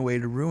to find a way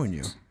to ruin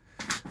you.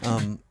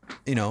 I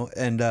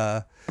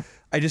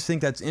just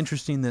think that's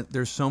interesting that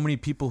there's so many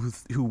people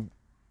who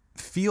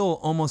feel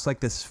almost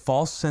like this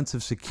false sense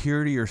of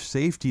security or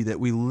safety that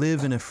we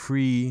live in a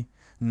free,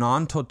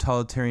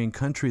 non-totalitarian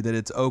country, that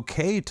it's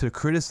okay to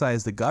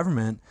criticize the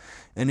government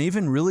and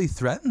even really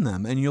threaten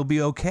them, and you'll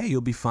be okay,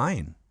 you'll be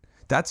fine.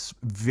 That's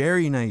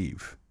very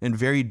naive and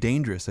very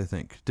dangerous, I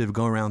think, to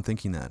go around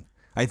thinking that.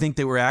 I think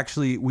that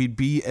we'd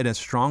be at a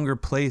stronger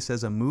place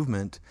as a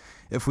movement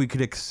if we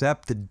could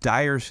accept the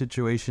dire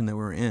situation that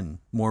we're in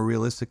more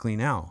realistically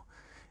now.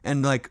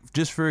 And like,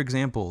 just for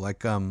example,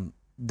 like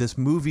this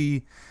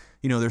movie,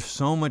 there's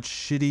so much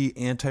shitty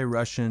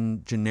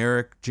anti-Russian,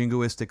 generic,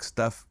 jingoistic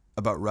stuff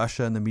about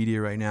Russia in the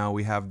media right now.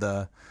 We have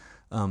the,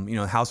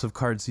 House of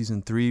Cards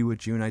season 3,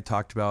 which you and I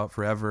talked about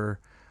forever.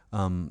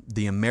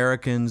 The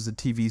Americans, the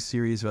TV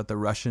series about the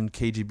Russian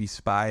KGB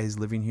spies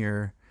living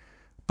here.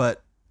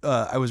 But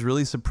I was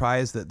really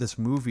surprised that this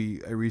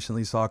movie I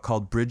recently saw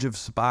called Bridge of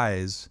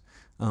Spies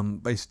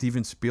by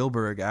Steven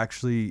Spielberg,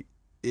 actually,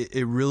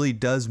 it really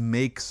does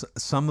make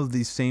some of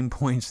these same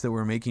points that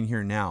we're making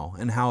here now,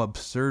 and how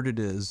absurd it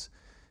is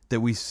that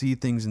we see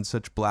things in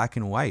such black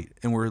and white,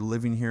 and we're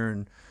living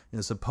here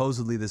in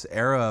supposedly this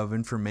era of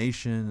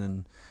information,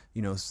 and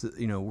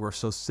we're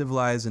so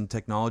civilized in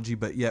technology,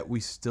 but yet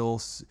we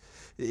still.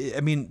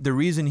 I mean, the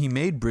reason he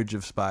made Bridge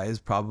of Spies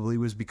probably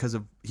was because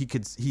of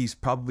he's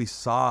probably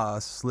saw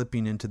us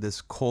slipping into this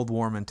Cold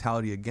War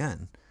mentality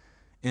again.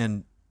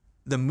 And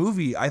the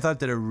movie, I thought,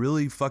 did a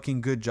really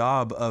fucking good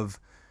job of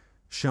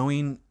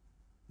showing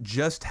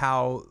just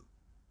how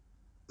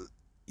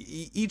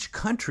each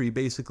country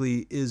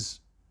basically is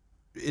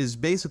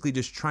basically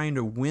just trying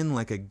to win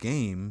like a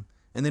game,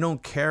 and they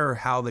don't care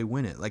how they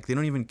win it. Like, they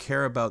don't even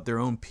care about their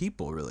own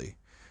people, really.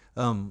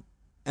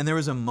 And there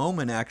was a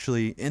moment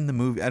actually in the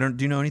movie.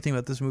 Do you know anything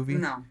about this movie?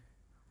 No.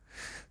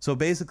 So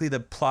basically the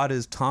plot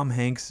is Tom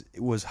Hanks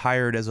was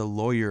hired as a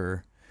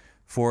lawyer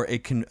for a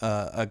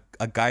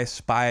guy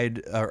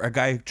a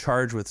guy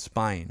charged with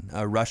spying,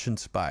 a Russian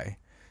spy.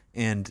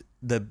 And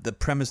the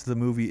premise of the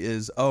movie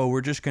is,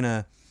 we're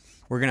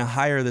gonna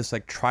hire this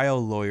like trial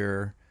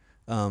lawyer,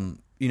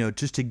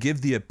 just to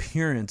give the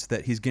appearance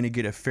that he's gonna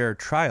get a fair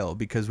trial,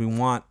 because we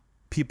want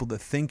people to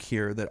think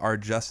here that our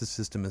justice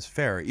system is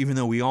fair, even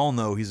though we all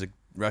know he's a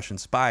Russian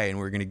spy, and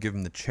we're going to give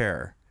him the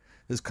chair.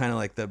 This is kind of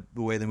like the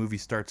way the movie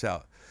starts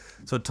out.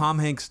 So Tom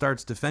Hanks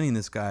starts defending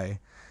this guy.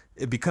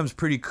 It becomes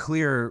pretty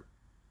clear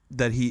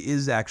that he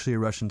is actually a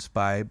Russian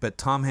spy, but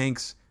Tom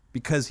Hanks,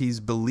 because he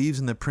believes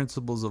in the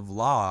principles of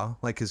law,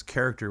 like his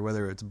character,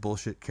 whether it's a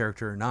bullshit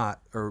character or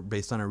not, or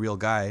based on a real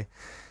guy,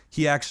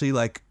 he actually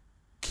like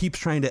keeps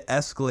trying to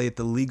escalate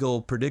the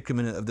legal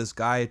predicament of this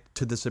guy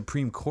to the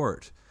Supreme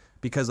Court,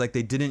 because like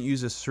they didn't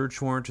use a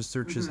search warrant to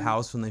search his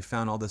house when they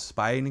found all this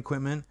spying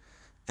equipment.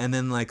 And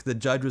then like the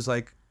judge was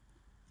like,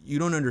 you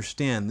don't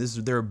understand.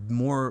 There are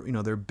more,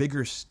 there are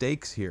bigger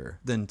stakes here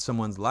than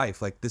someone's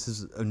life. Like this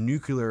is a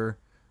nuclear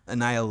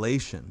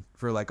annihilation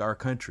for like our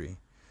country.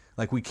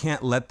 Like we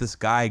can't let this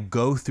guy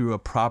go through a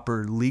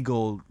proper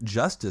legal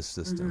justice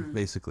system,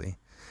 basically.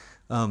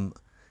 And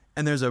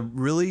there's a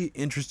really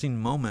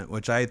interesting moment,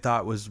 which I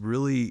thought was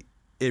really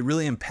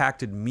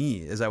impacted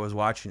me as I was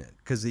watching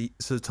it.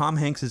 So Tom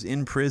Hanks is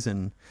in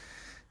prison,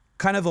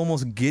 kind of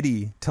almost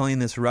giddy, telling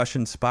this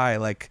Russian spy,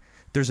 like,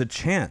 there's a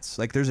chance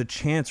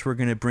we're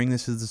going to bring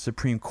this to the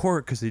Supreme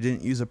Court because they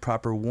didn't use a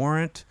proper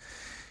warrant,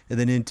 and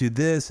they didn't do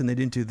this and they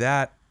didn't do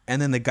that.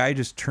 And then the guy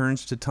just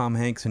turns to Tom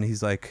Hanks and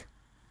he's like,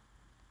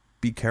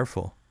 be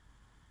careful.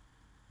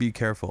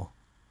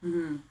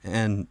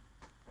 And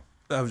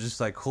I was just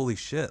like, holy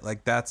shit.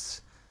 Like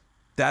that's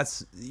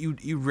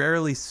you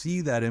rarely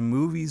see that in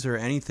movies or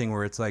anything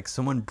where it's like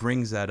someone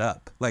brings that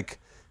up. Like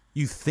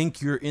you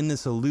think you're in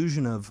this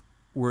illusion of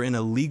we're in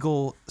a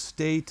legal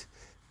state,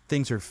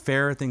 things are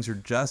fair, things are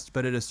just,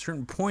 but at a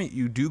certain point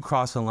you do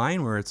cross a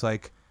line where it's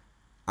like,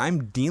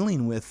 I'm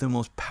dealing with the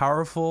most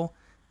powerful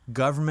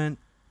government,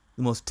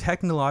 the most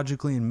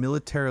technologically and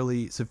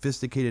militarily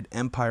sophisticated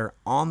empire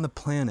on the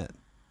planet,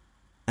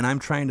 and I'm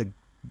trying to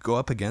go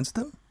up against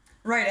them?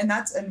 Right,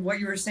 and what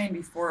you were saying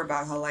before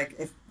about how like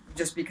if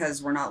just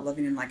because we're not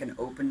living in like an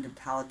open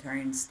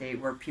totalitarian state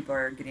where people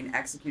are getting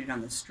executed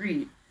on the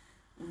street,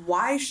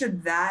 why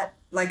should that,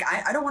 like,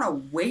 I don't want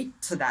to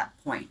wait to that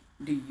point.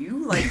 Do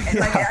you? Like,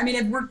 I mean,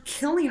 if we're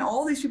killing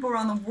all these people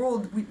around the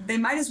world, they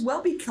might as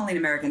well be killing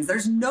Americans.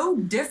 There's no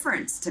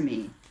difference to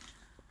me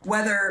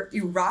whether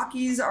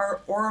Iraqis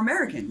or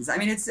Americans. I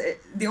mean,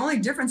 the only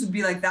difference would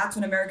be like that's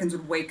when Americans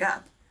would wake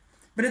up.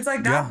 But it's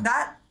like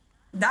that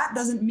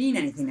doesn't mean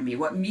anything to me.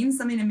 What means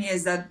something to me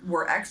is that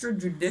we're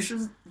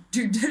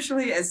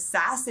judicially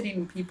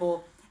assassinating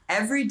people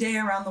every day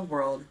around the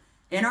world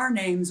in our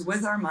names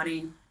with our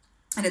money,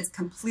 and it's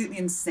completely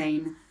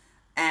insane.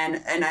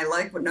 And I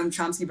like what Noam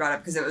Chomsky brought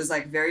up because it was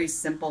like very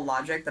simple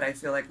logic that I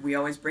feel like we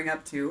always bring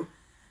up too,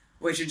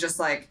 which is just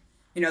like,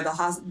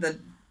 the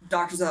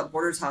Doctors Without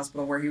Borders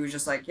hospital where he was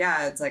just like,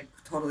 yeah, it's like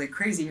totally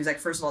crazy. He was like,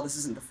 first of all, this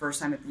isn't the first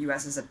time that the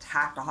U.S. has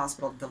attacked a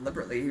hospital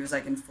deliberately. He was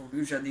like, in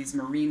Fallujah, these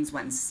Marines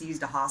went and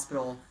seized a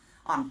hospital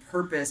on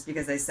purpose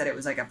because they said it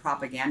was like a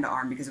propaganda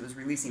arm because it was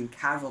releasing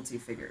casualty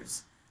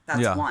figures.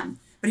 That's one.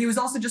 But he was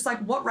also just like,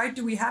 what right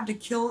do we have to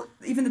kill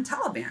even the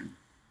Taliban?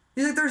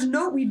 He's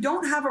like, we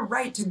don't have a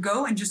right to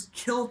go and just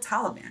kill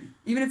Taliban,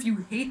 even if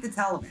you hate the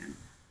Taliban.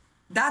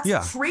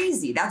 That's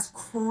crazy. That's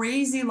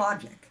crazy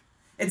logic.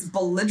 It's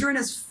belligerent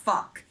as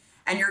fuck.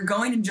 And you're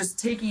going and just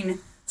taking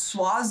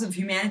swaths of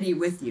humanity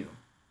with you,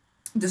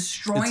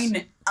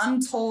 destroying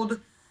untold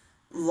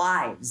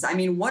lives. I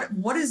mean,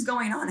 what is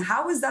going on?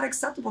 How is that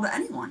acceptable to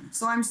anyone?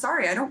 So I'm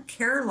sorry. I don't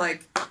care.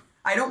 Like,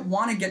 I don't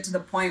want to get to the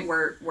point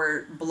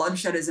where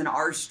bloodshed is in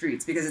our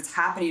streets because it's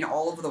happening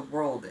all over the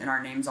world in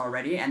our names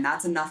already, and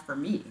that's enough for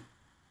me.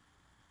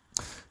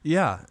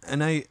 Yeah,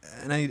 and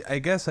I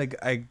guess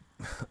I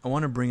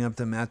want to bring up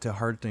the Matt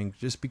DeHart thing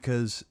just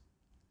because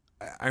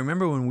I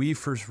remember when we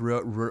first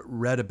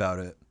read about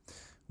it,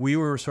 we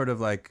were sort of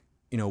like,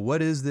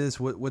 what is this?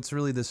 What's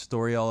really this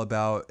story all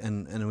about?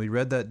 And we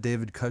read that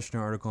David Kushner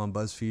article on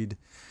BuzzFeed,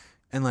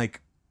 and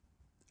like,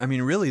 I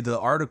mean, really the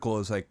article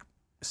is like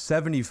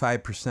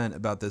 75%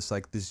 about this,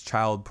 like these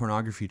child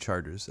pornography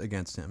charges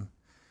against him.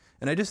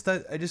 And I just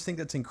think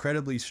that's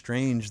incredibly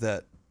strange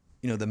that,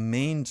 the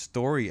main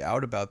story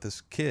out about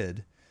this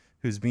kid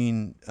who's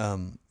being,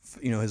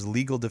 his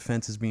legal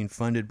defense is being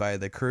funded by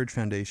the Courage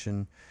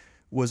Foundation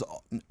was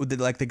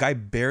like the guy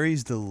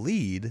buries the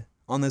lead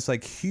on this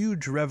like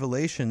huge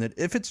revelation that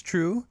if it's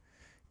true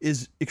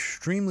is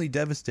extremely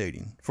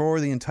devastating for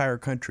the entire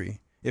country.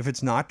 If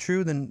it's not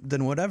true,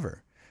 then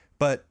whatever.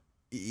 But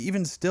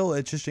even still,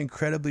 it's just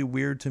incredibly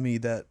weird to me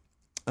that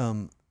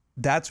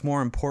that's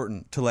more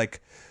important to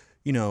like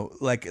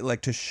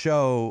to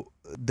show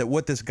that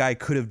what this guy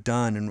could have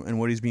done and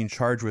what he's being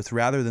charged with,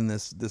 rather than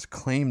this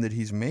claim that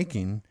he's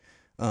making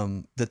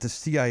that the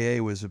CIA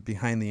was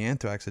behind the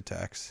anthrax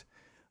attacks.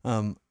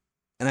 And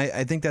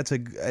I think that's I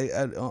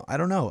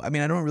don't know. I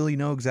mean, I don't really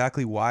know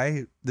exactly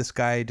why this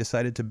guy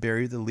decided to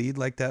bury the lead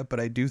like that, but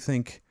I do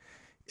think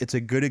it's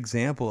a good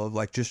example of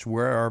like just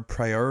where our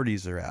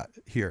priorities are at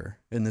here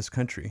in this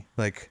country.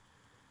 Like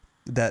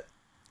that,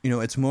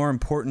 it's more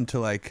important to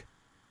like,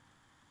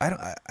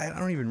 I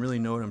don't even really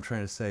know what I'm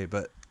trying to say,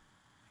 but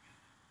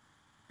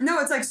no,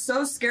 it's like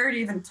so scary to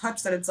even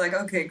touch that. It's like,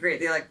 okay, great.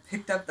 They like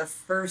picked up the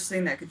first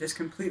thing that could just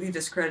completely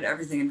discredit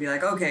everything and be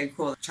like, okay,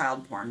 cool,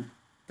 child porn.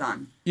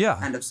 Done. Yeah.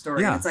 End of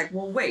story. Yeah. And it's like,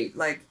 well, wait,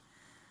 like,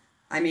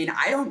 I mean,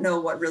 I don't know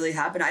what really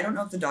happened. I don't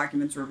know if the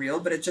documents were real,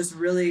 but it's just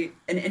really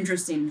an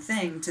interesting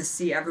thing to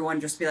see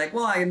everyone just be like,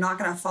 well, I'm not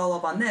going to follow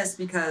up on this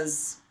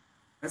because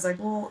it's like,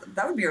 well,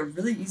 that would be a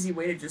really easy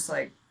way to just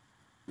like,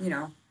 you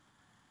know,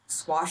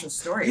 squash a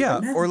story. Yeah.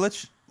 Wouldn't it? Or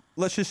let's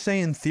just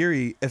say in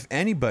theory, if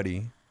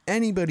anybody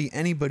had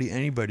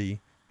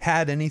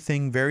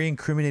anything very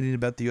incriminating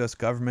about the U.S.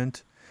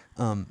 government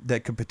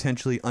that could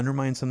potentially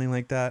undermine something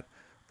like that,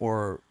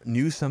 or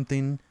knew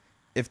something,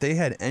 if they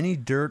had any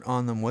dirt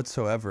on them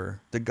whatsoever,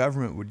 the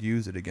government would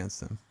use it against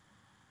them.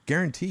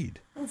 Guaranteed.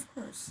 Of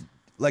course.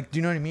 Like, do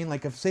you know what I mean?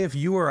 Like, if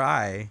you or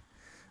I,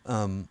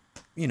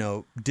 you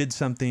know, did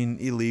something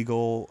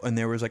illegal and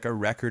there was like a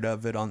record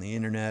of it on the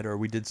internet, or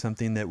we did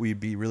something that we'd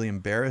be really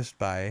embarrassed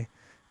by,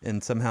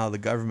 and somehow the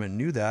government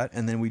knew that,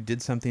 and then we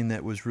did something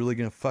that was really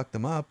going to fuck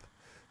them up,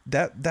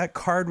 that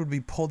card would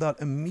be pulled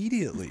out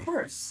immediately. Of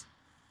course.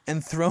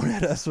 And thrown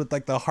at us with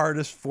like the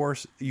hardest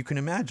force you can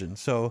imagine.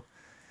 So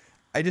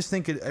I just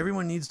think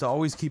everyone needs to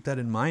always keep that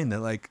in mind,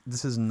 that like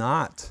this is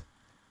not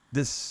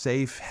this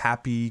safe,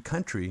 happy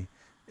country.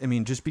 I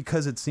mean, just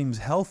because it seems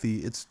healthy,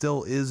 it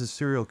still is a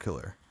serial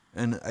killer.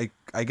 And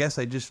I guess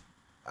I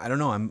don't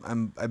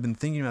know. I've been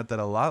thinking about that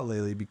a lot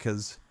lately,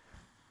 because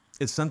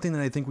it's something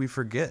that I think we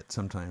forget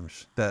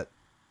sometimes, that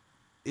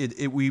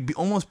we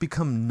almost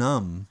become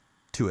numb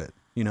to it,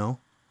 you know?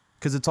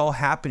 Because it's all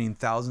happening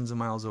thousands of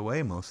miles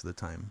away most of the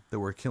time that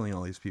we're killing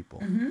all these people.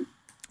 Mm-hmm.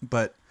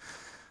 But,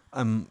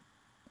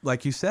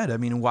 like you said, I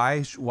mean,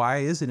 why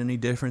is it any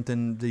different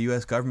than the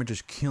U.S. government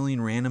just killing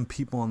random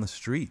people on the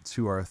streets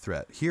who are a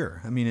threat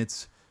here? I mean,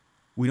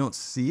 we don't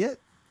see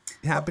it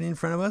happening in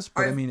front of us,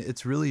 but I mean,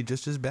 it's really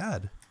just as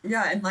bad.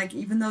 Yeah, and like,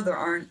 even though there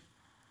aren't,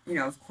 you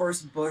know, of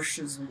course,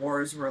 Bush's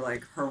wars were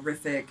like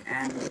horrific,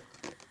 and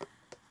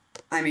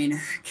I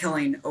mean,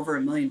 killing over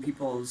 1 million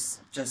people is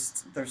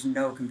just, there's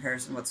no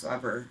comparison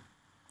whatsoever.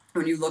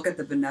 When you look at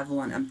the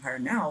benevolent empire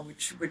now,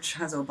 which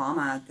has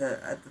Obama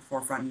at the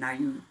forefront, and now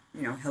you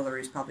know,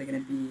 Hillary's probably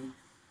going to be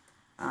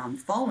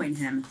following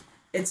him.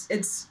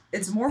 It's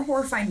more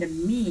horrifying to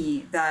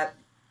me that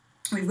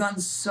we've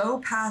gone so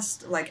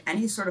past like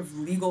any sort of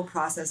legal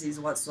processes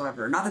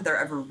whatsoever. Not that there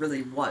ever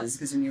really was,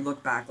 because when you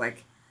look back,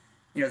 like,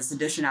 you know, the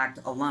Sedition Act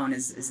alone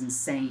is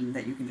insane,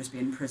 that you can just be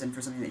in prison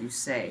for something that you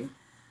say.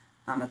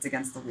 That's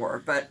against the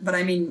war. But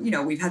I mean, you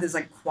know, we've had this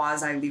like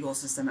quasi-legal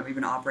system that we've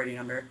been operating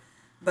under.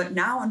 But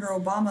now under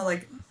Obama,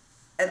 like,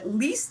 at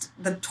least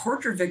the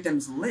torture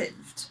victims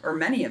lived, or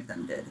many of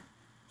them did.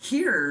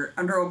 Here,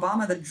 under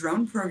Obama, the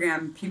drone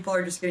program, people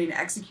are just getting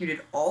executed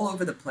all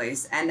over the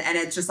place. And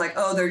it's just like,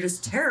 oh, they're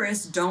just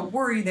terrorists. Don't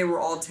worry, they were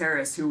all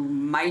terrorists who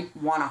might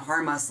want to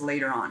harm us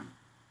later on.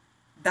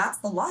 That's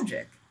the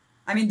logic.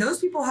 I mean, those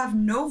people have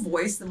no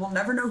voice, and we'll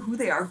never know who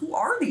they are. Who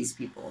are these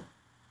people?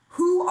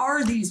 Who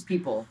are these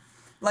people?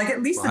 Like,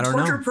 at least the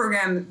torture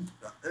program,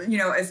 you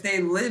know, if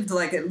they lived,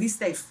 like, at least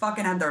they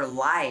fucking had their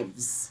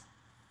lives.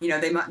 You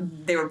know,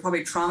 they were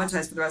probably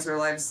traumatized for the rest of their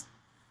lives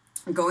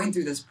going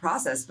through this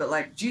process. But,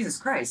 like, Jesus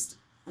Christ,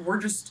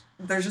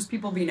 there's just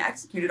people being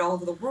executed all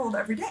over the world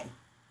every day.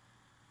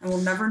 And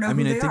we'll never know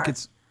who they are.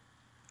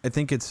 I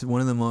think it's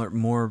one of the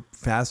more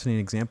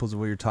fascinating examples of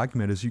what you're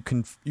talking about is you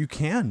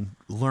can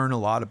learn a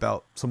lot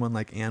about someone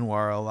like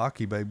Anwar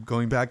al-Awlaki by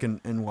going back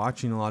and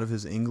watching a lot of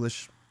his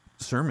English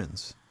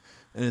sermons.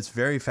 And it's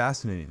very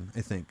fascinating,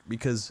 I think,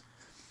 because,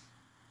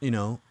 you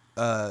know,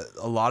 a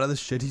lot of the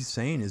shit he's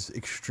saying is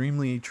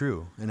extremely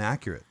true and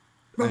accurate.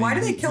 But why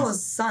did they kill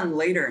his son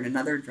later in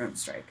another drone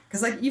strike?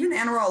 Because, like, even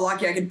Anwar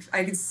al-Awlaki,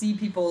 I could see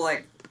people,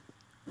 like,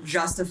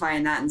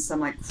 justifying that in some,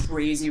 like,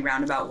 crazy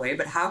roundabout way.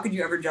 But how could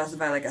you ever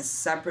justify, like, a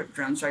separate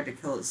drone strike to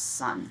kill his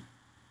son?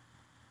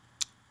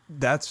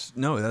 It's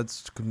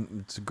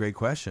a great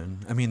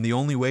question. I mean, the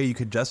only way you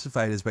could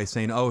justify it is by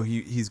saying, oh,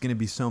 he's going to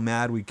be so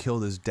mad we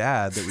killed his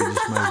dad that we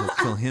just might as well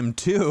kill him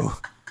too.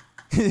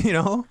 You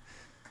know?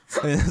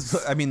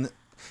 I mean,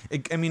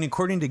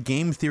 according to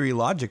game theory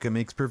logic, it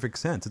makes perfect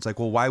sense. It's like,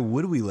 well, why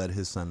would we let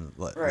his son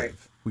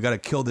live? We got to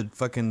kill the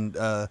fucking,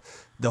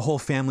 the whole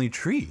family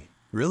tree.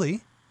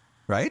 Really?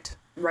 Right?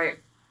 Right.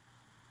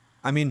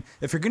 I mean,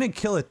 if you're going to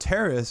kill a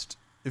terrorist,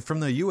 from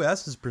the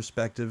U.S.'s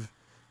perspective,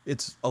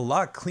 it's a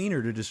lot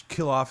cleaner to just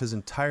kill off his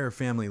entire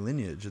family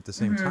lineage at the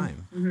same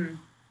time. Mm-hmm.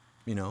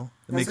 You know,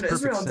 it makes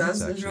perfect sense. That's what Israel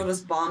does. Actually. Israel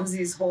just bombs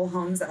these whole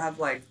homes that have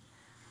like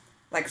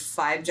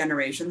 5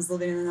 generations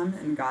living in them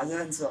in Gaza,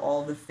 and so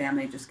all the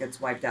family just gets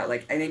wiped out.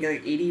 Like, I think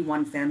like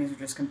 81 families were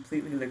just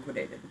completely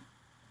liquidated.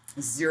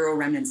 0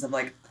 remnants of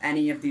like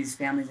any of these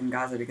families in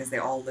Gaza, because they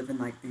all live in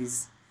like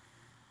these,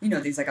 you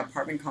know, these like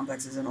apartment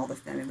complexes, and all the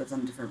family lives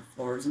on different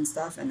floors and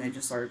stuff, and they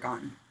just are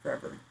gone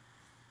forever.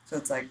 So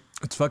it's like,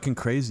 it's fucking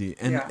crazy.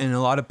 And a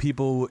lot of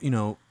people, you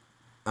know,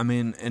 I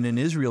mean, and in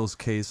Israel's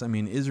case, I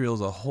mean, Israel's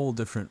a whole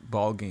different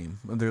ball game.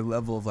 Their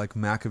level of like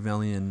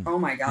Machiavellian. Oh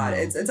my God. You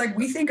know, it's like,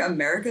 we think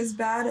America's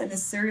bad and a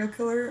serial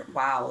killer.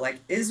 Wow. Like,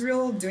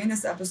 Israel doing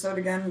this episode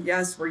again.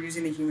 Yes, we're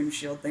using the human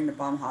shield thing to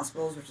bomb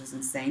hospitals, which is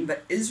insane.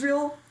 But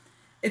Israel,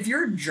 if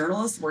you're a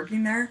journalist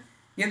working there,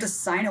 You have to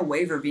sign a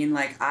waiver being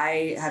like,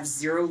 I have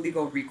zero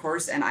legal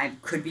recourse and I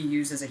could be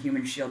used as a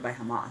human shield by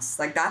Hamas.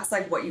 Like, that's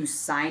like what you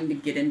sign to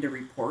get into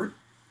report.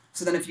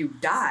 So then if you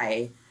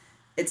die,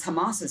 it's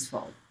Hamas's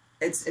fault.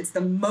 It's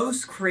the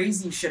most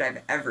crazy shit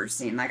I've ever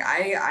seen. Like,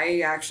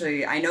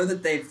 I know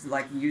that they've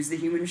like used the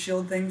human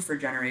shield thing for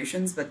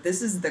generations, but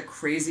this is the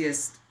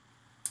craziest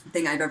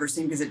thing I've ever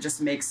seen, because it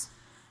just makes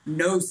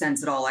no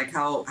sense at all. Like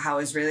how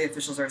Israeli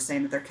officials are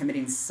saying that they're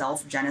committing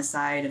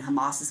self-genocide and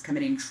Hamas is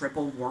committing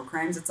triple war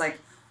crimes. It's like,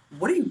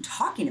 what are you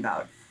talking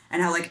about?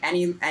 And how like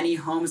any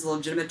home is a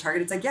legitimate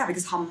target. It's like, yeah,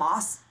 because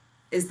Hamas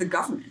is the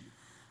government.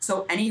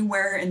 So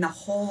anywhere in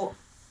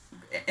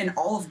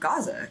all of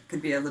Gaza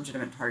could be a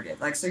legitimate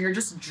target. Like, so you're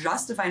just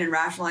justifying and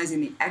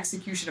rationalizing the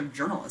execution of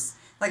journalists.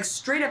 Like,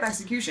 straight up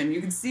execution. You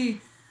can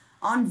see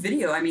on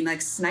video, I mean,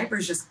 like,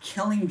 snipers just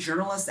killing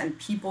journalists and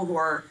people who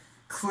are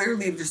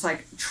clearly just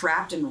like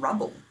trapped in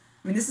rubble.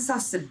 I mean, this is how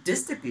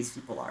sadistic these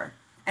people are.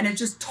 And it's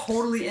just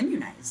totally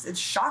immunized. It's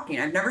shocking.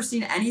 I've never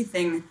seen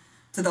anything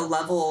to the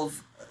level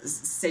of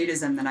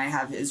sadism that I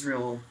have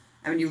Israel.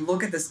 And when you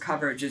look at this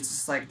coverage, it's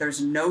just like there's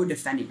no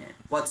defending it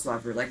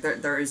whatsoever. Like,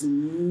 there is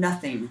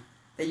nothing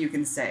that you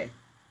can say.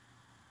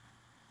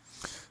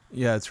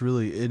 Yeah,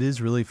 it is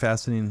really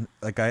fascinating.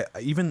 Like, I'm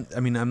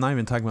not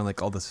even talking about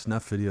like all the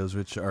snuff videos,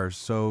 which are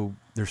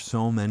there's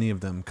so many of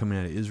them coming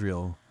out of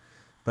Israel.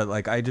 But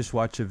like, I just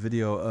watched a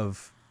video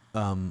of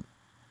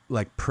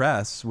like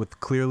press with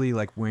clearly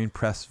like wearing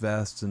press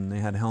vests, and they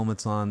had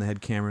helmets on, they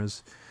had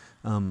cameras,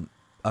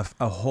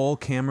 a whole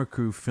camera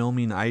crew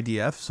filming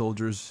IDF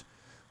soldiers.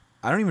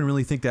 I don't even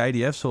really think the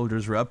IDF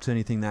soldiers were up to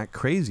anything that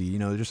crazy, you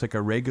know, just like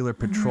a regular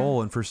patrol.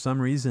 Mm-hmm. And for some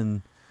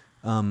reason,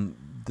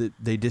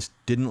 they just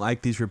didn't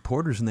like these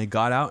reporters, and they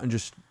got out and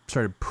just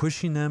started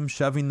pushing them,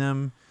 shoving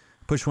them,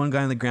 pushed one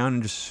guy on the ground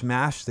and just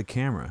smashed the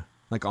camera,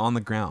 like on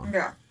the ground.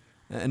 Yeah.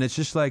 And it's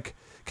just like,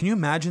 can you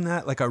imagine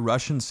that? Like a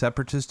Russian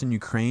separatist in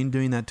Ukraine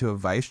doing that to a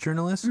Vice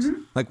journalist?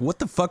 Mm-hmm. Like, what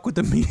the fuck would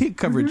the media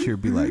coverage here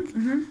be like?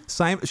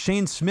 Mm-hmm.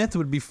 Shane Smith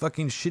would be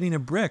fucking shitting a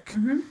brick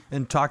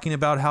and talking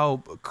about how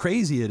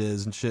crazy it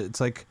is and shit.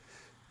 It's like,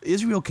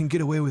 Israel can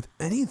get away with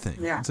anything.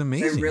 Yeah, it's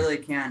amazing. They really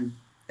can.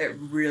 It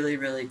really,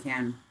 really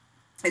can.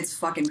 It's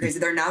fucking crazy.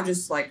 They're now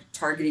just like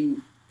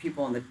targeting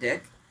people in the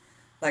dick.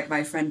 Like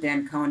my friend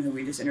Dan Cohen, who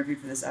we just interviewed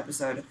for this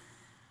episode,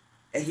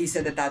 he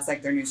said that that's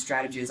like their new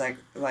strategy, is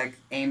like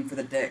aim for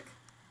the dick.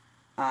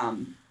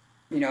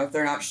 You know, if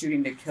they're not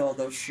shooting to kill,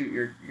 they'll shoot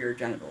your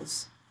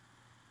genitals.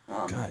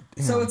 God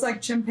damn. So it's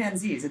like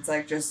chimpanzees. It's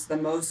like just the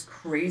most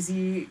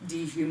crazy,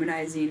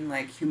 dehumanizing,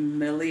 like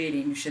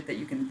humiliating shit that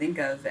you can think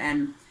of.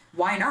 And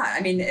why not? I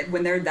mean,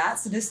 when they're that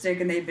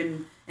sadistic and they've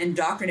been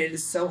indoctrinated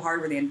so hard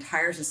where the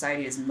entire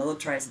society is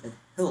militarized to the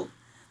hilt,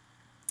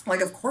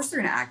 like, of course they're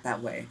going to act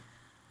that way.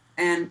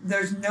 And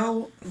there's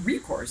no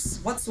recourse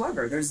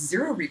whatsoever. There's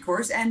zero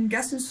recourse. And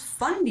guess who's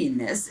funding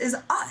this is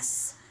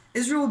us.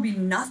 Israel would be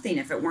nothing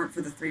if it weren't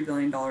for the $3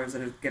 billion that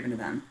is given to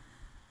them.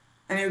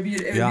 I mean, it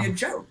would be a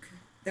joke.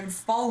 They would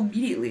fall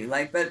immediately.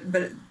 Like, but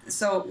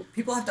so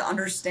people have to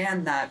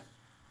understand that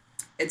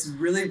it's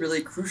really,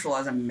 really crucial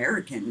as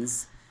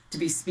Americans to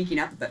be speaking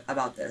up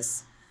about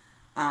this.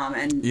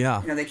 And you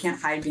know, they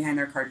can't hide behind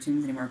their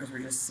cartoons anymore because we're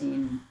just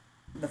seeing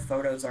the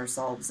photos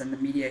ourselves, and the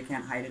media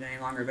can't hide it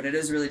any longer. But it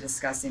is really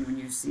disgusting when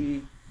you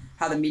see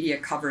how the media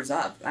covers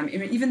up. I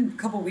mean, even a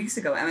couple weeks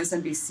ago,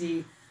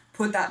 MSNBC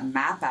put that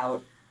map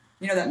out.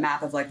 You know, that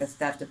map of like the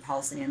theft of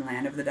Palestinian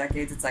land over the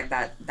decades? It's like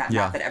that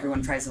map that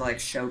everyone tries to like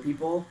show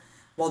people.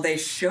 Well, they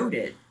showed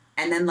it.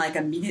 And then like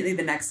immediately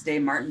the next day,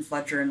 Martin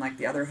Fletcher and like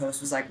the other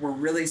host was like, we're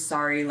really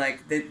sorry.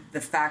 Like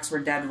the facts were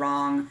dead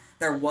wrong.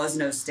 There was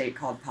no state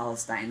called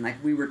Palestine.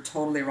 Like, we were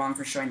totally wrong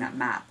for showing that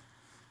map.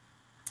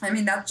 I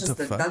mean, that's just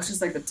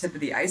like the tip of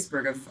the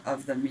iceberg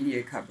of the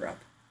media cover up,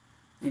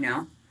 you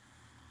know?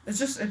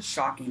 It's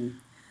shocking.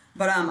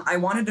 But I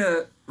wanted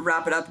to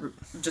wrap it up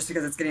just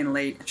because it's getting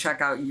late.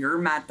 Check out your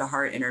Matt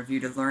DeHart interview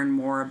to learn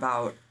more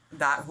about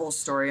that whole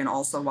story, and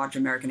also watch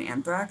American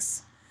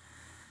Anthrax,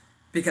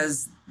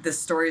 because this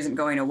story isn't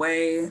going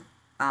away.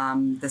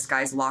 This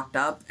guy's locked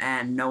up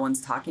and no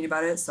one's talking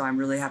about it. So I'm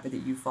really happy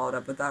that you followed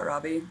up with that,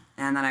 Robbie.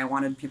 And then I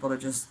wanted people to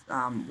just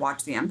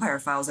watch the Empire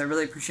Files. I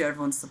really appreciate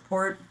everyone's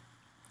support.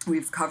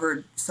 We've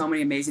covered so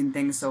many amazing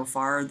things so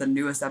far. The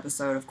newest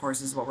episode, of course,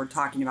 is what we're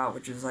talking about,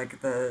 which is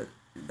like the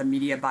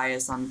media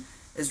bias on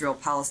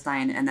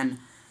Israel-Palestine. And then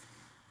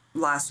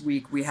last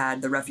week we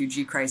had the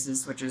refugee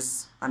crisis, which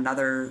is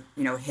another,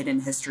 you know,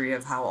 hidden history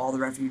of how all the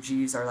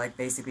refugees are like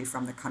basically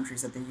from the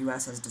countries that the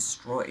U.S. has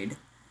destroyed,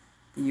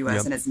 the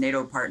U.S. and its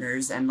NATO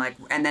partners, and like,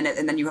 and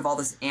then you have all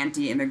this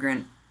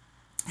anti-immigrant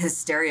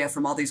hysteria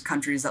from all these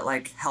countries that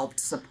like helped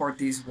support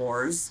these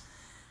wars,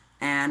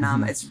 and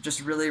it's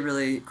just really,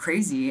 really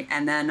crazy.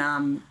 And then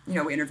you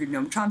know, we interviewed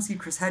Noam Chomsky,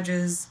 Chris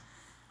Hedges.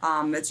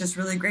 It's just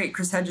really great.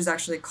 Chris Hedges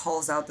actually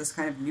calls out this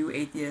kind of new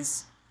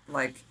atheist,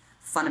 like,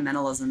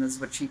 fundamentalism is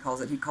what he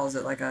calls it. He calls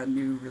it like a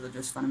new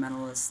religious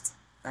fundamentalist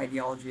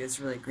ideology. It's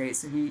really great.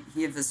 So he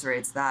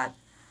eviscerates that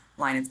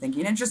line of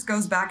thinking. It just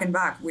goes back and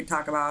back. We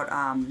talk about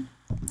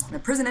the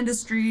prison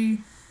industry,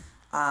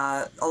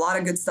 a lot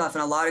of good stuff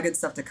and a lot of good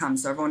stuff to come.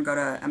 So everyone go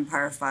to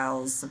Empire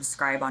Files,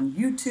 subscribe on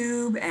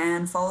YouTube,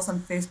 and follow us on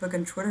Facebook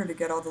and Twitter to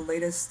get all the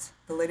latest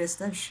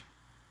dish.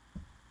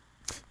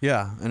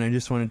 Yeah, and I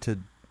just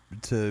wanted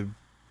to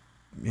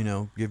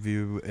give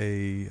you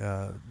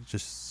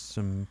just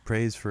some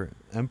praise for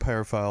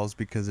Empire Files,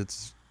 because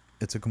it's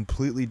a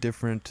completely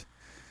different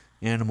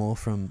animal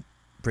from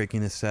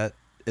Breaking the Set.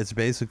 It's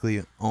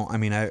basically,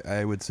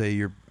 I would say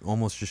you're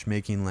almost just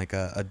making like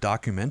a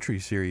documentary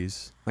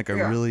series, like a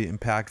really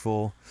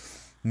impactful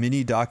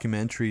mini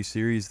documentary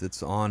series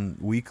that's on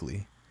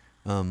weekly,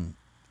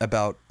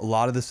 about a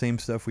lot of the same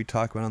stuff we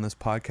talk about on this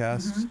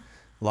podcast,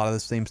 a lot of the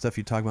same stuff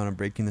you talk about on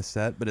Breaking the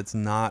Set, but it's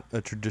not a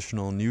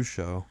traditional news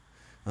show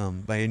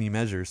by any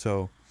measure.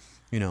 So,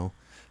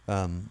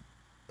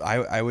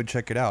 I would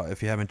check it out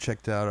if you haven't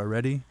checked it out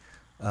already.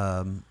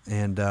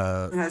 It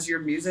has your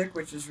music,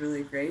 which is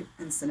really great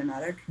and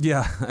cinematic.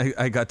 Yeah,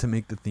 I got to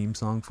make the theme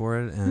song for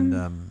it,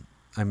 and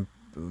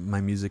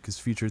my music is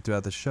featured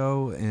throughout the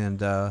show,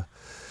 and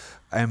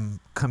I'm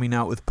coming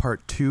out with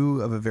part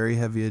 2 of a very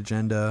heavy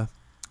agenda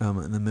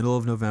in the middle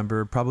of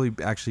November, probably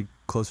actually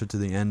closer to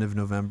the end of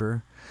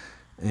November,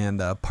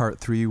 and part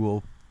 3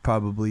 will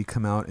probably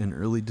come out in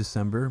early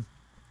December,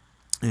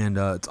 and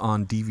it's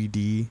on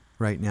DVD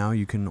right now.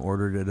 You can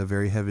order it at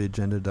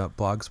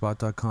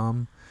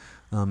averyheavyagenda.blogspot.com.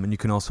 And you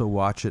can also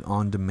watch it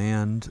on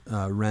demand,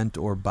 rent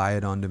or buy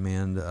it on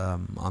demand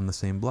on the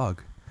same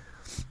blog.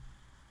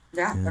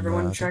 Yeah, and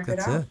everyone check it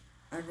out.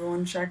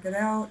 Everyone check it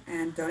out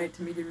and donate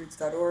to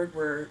MediaRoots.org.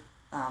 We're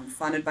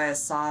funded by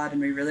Assad, and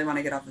we really want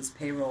to get off this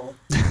payroll.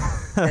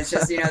 It's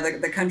just,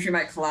 the country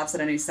might collapse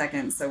at any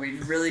second, so we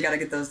really got to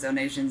get those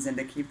donations in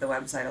to keep the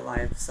website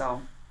alive.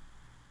 So.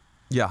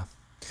 Yeah,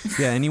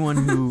 anyone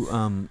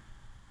who,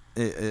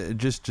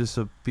 just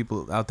so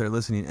people out there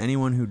listening,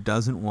 anyone who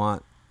doesn't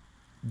want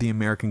the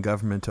American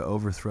government to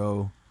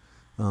overthrow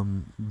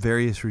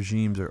various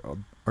regimes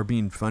are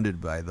being funded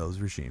by those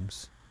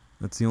regimes.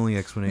 That's the only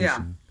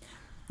explanation.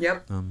 Yeah.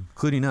 Yep.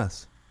 Including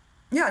us.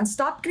 Yeah, and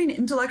stop getting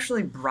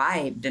intellectually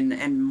bribed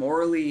and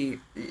morally,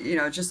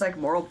 just like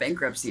moral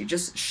bankruptcy.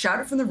 Just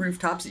shout it from the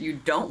rooftops that you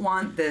don't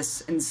want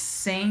this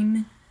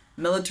insane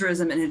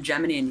militarism and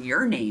hegemony in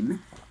your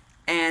name,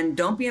 and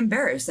don't be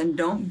embarrassed, and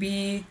don't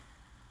be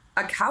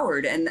a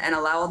coward and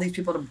allow all these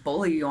people to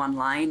bully you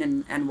online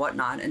and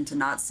whatnot, and to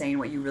not saying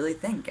what you really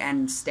think,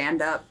 and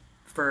stand up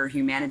for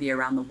humanity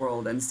around the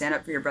world, and stand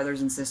up for your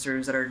brothers and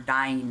sisters that are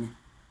dying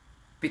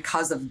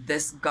because of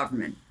this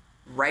government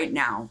right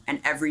now and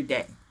every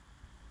day.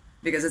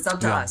 Because it's up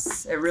to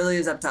us. It really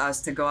is up to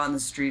us to go out in the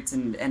streets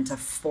and to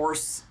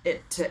force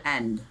it to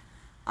end.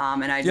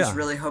 And I just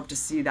really hope to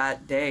see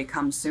that day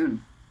come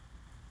soon.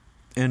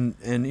 And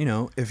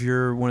if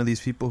you're one of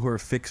these people who are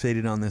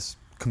fixated on this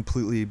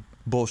completely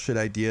bullshit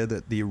idea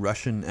that the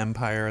Russian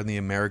Empire and the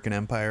American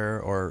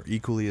Empire are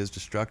equally as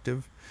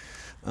destructive,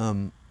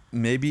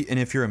 maybe, and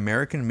if you're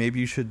American, maybe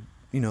you should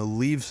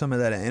leave some of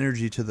that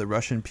energy to the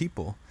Russian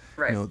people.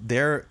 Right.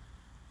 They're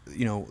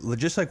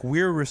just like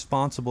we're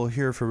responsible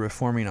here for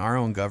reforming our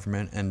own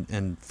government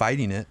and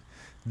fighting it,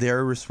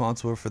 they're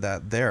responsible for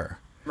that there.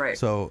 Right.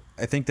 So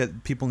I think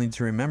that people need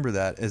to remember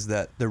that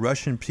the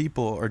Russian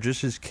people are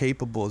just as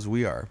capable as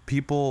we are.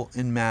 People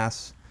in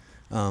mass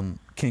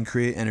can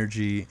create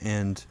energy,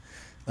 and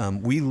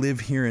we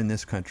live here in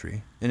this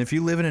country. And if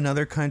you live in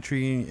another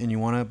country and you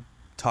want to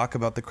talk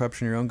about the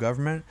corruption of your own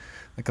government,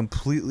 I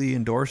completely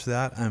endorse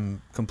that.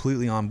 I'm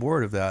completely on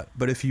board of that.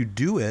 But if you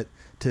do it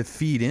to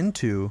feed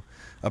into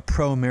a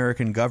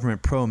pro-American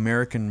government,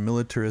 pro-American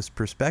militarist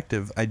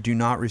perspective, I do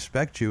not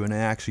respect you, and I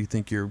actually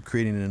think you're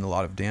creating a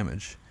lot of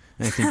damage.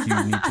 And I think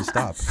you need to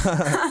stop.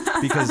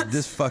 Because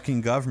this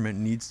fucking government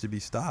needs to be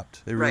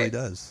stopped. It really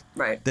does.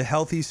 Right. The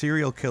healthy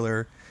serial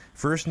killer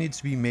first needs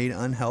to be made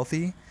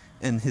unhealthy,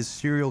 and his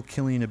serial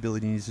killing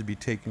ability needs to be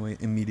taken away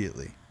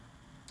immediately.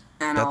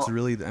 And it's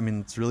really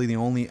the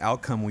only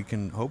outcome we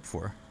can hope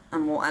for.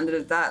 And we'll end it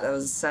at that. That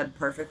was said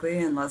perfectly,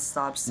 and let's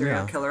stop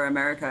serial killer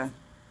America.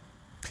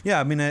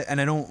 Yeah, we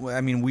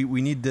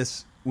need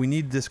this. We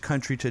need this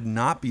country to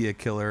not be a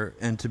killer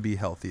and to be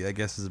healthy, I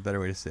guess is a better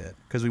way to say it.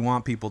 Because we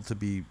want people to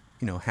be,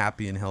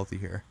 happy and healthy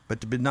here.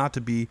 But not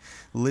to be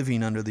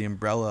living under the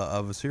umbrella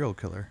of a serial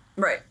killer.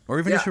 Right. Or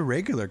even just a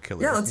regular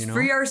killer. Yeah, let's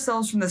free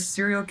ourselves from the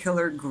serial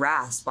killer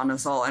grasp on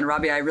us all. And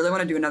Robbie, I really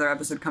want to do another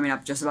episode coming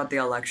up just about the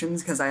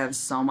elections, because I have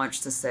so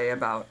much to say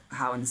about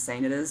how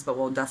insane it is. But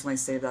we'll definitely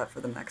save that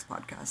for the next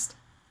podcast.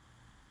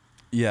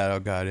 Yeah, oh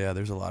God, yeah,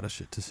 there's a lot of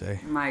shit to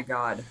say. My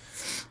God.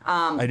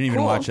 I didn't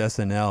even watch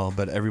SNL,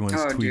 but everyone's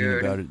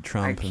tweeting about it,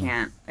 Trump. I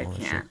can't.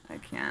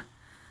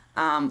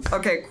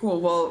 Okay,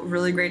 cool. Well,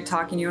 really great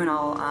talking to you, and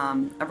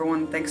I'll,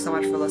 everyone, thanks so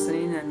much for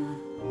listening, and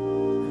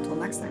until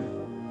next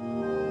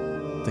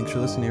time. Thanks for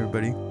listening,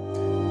 everybody.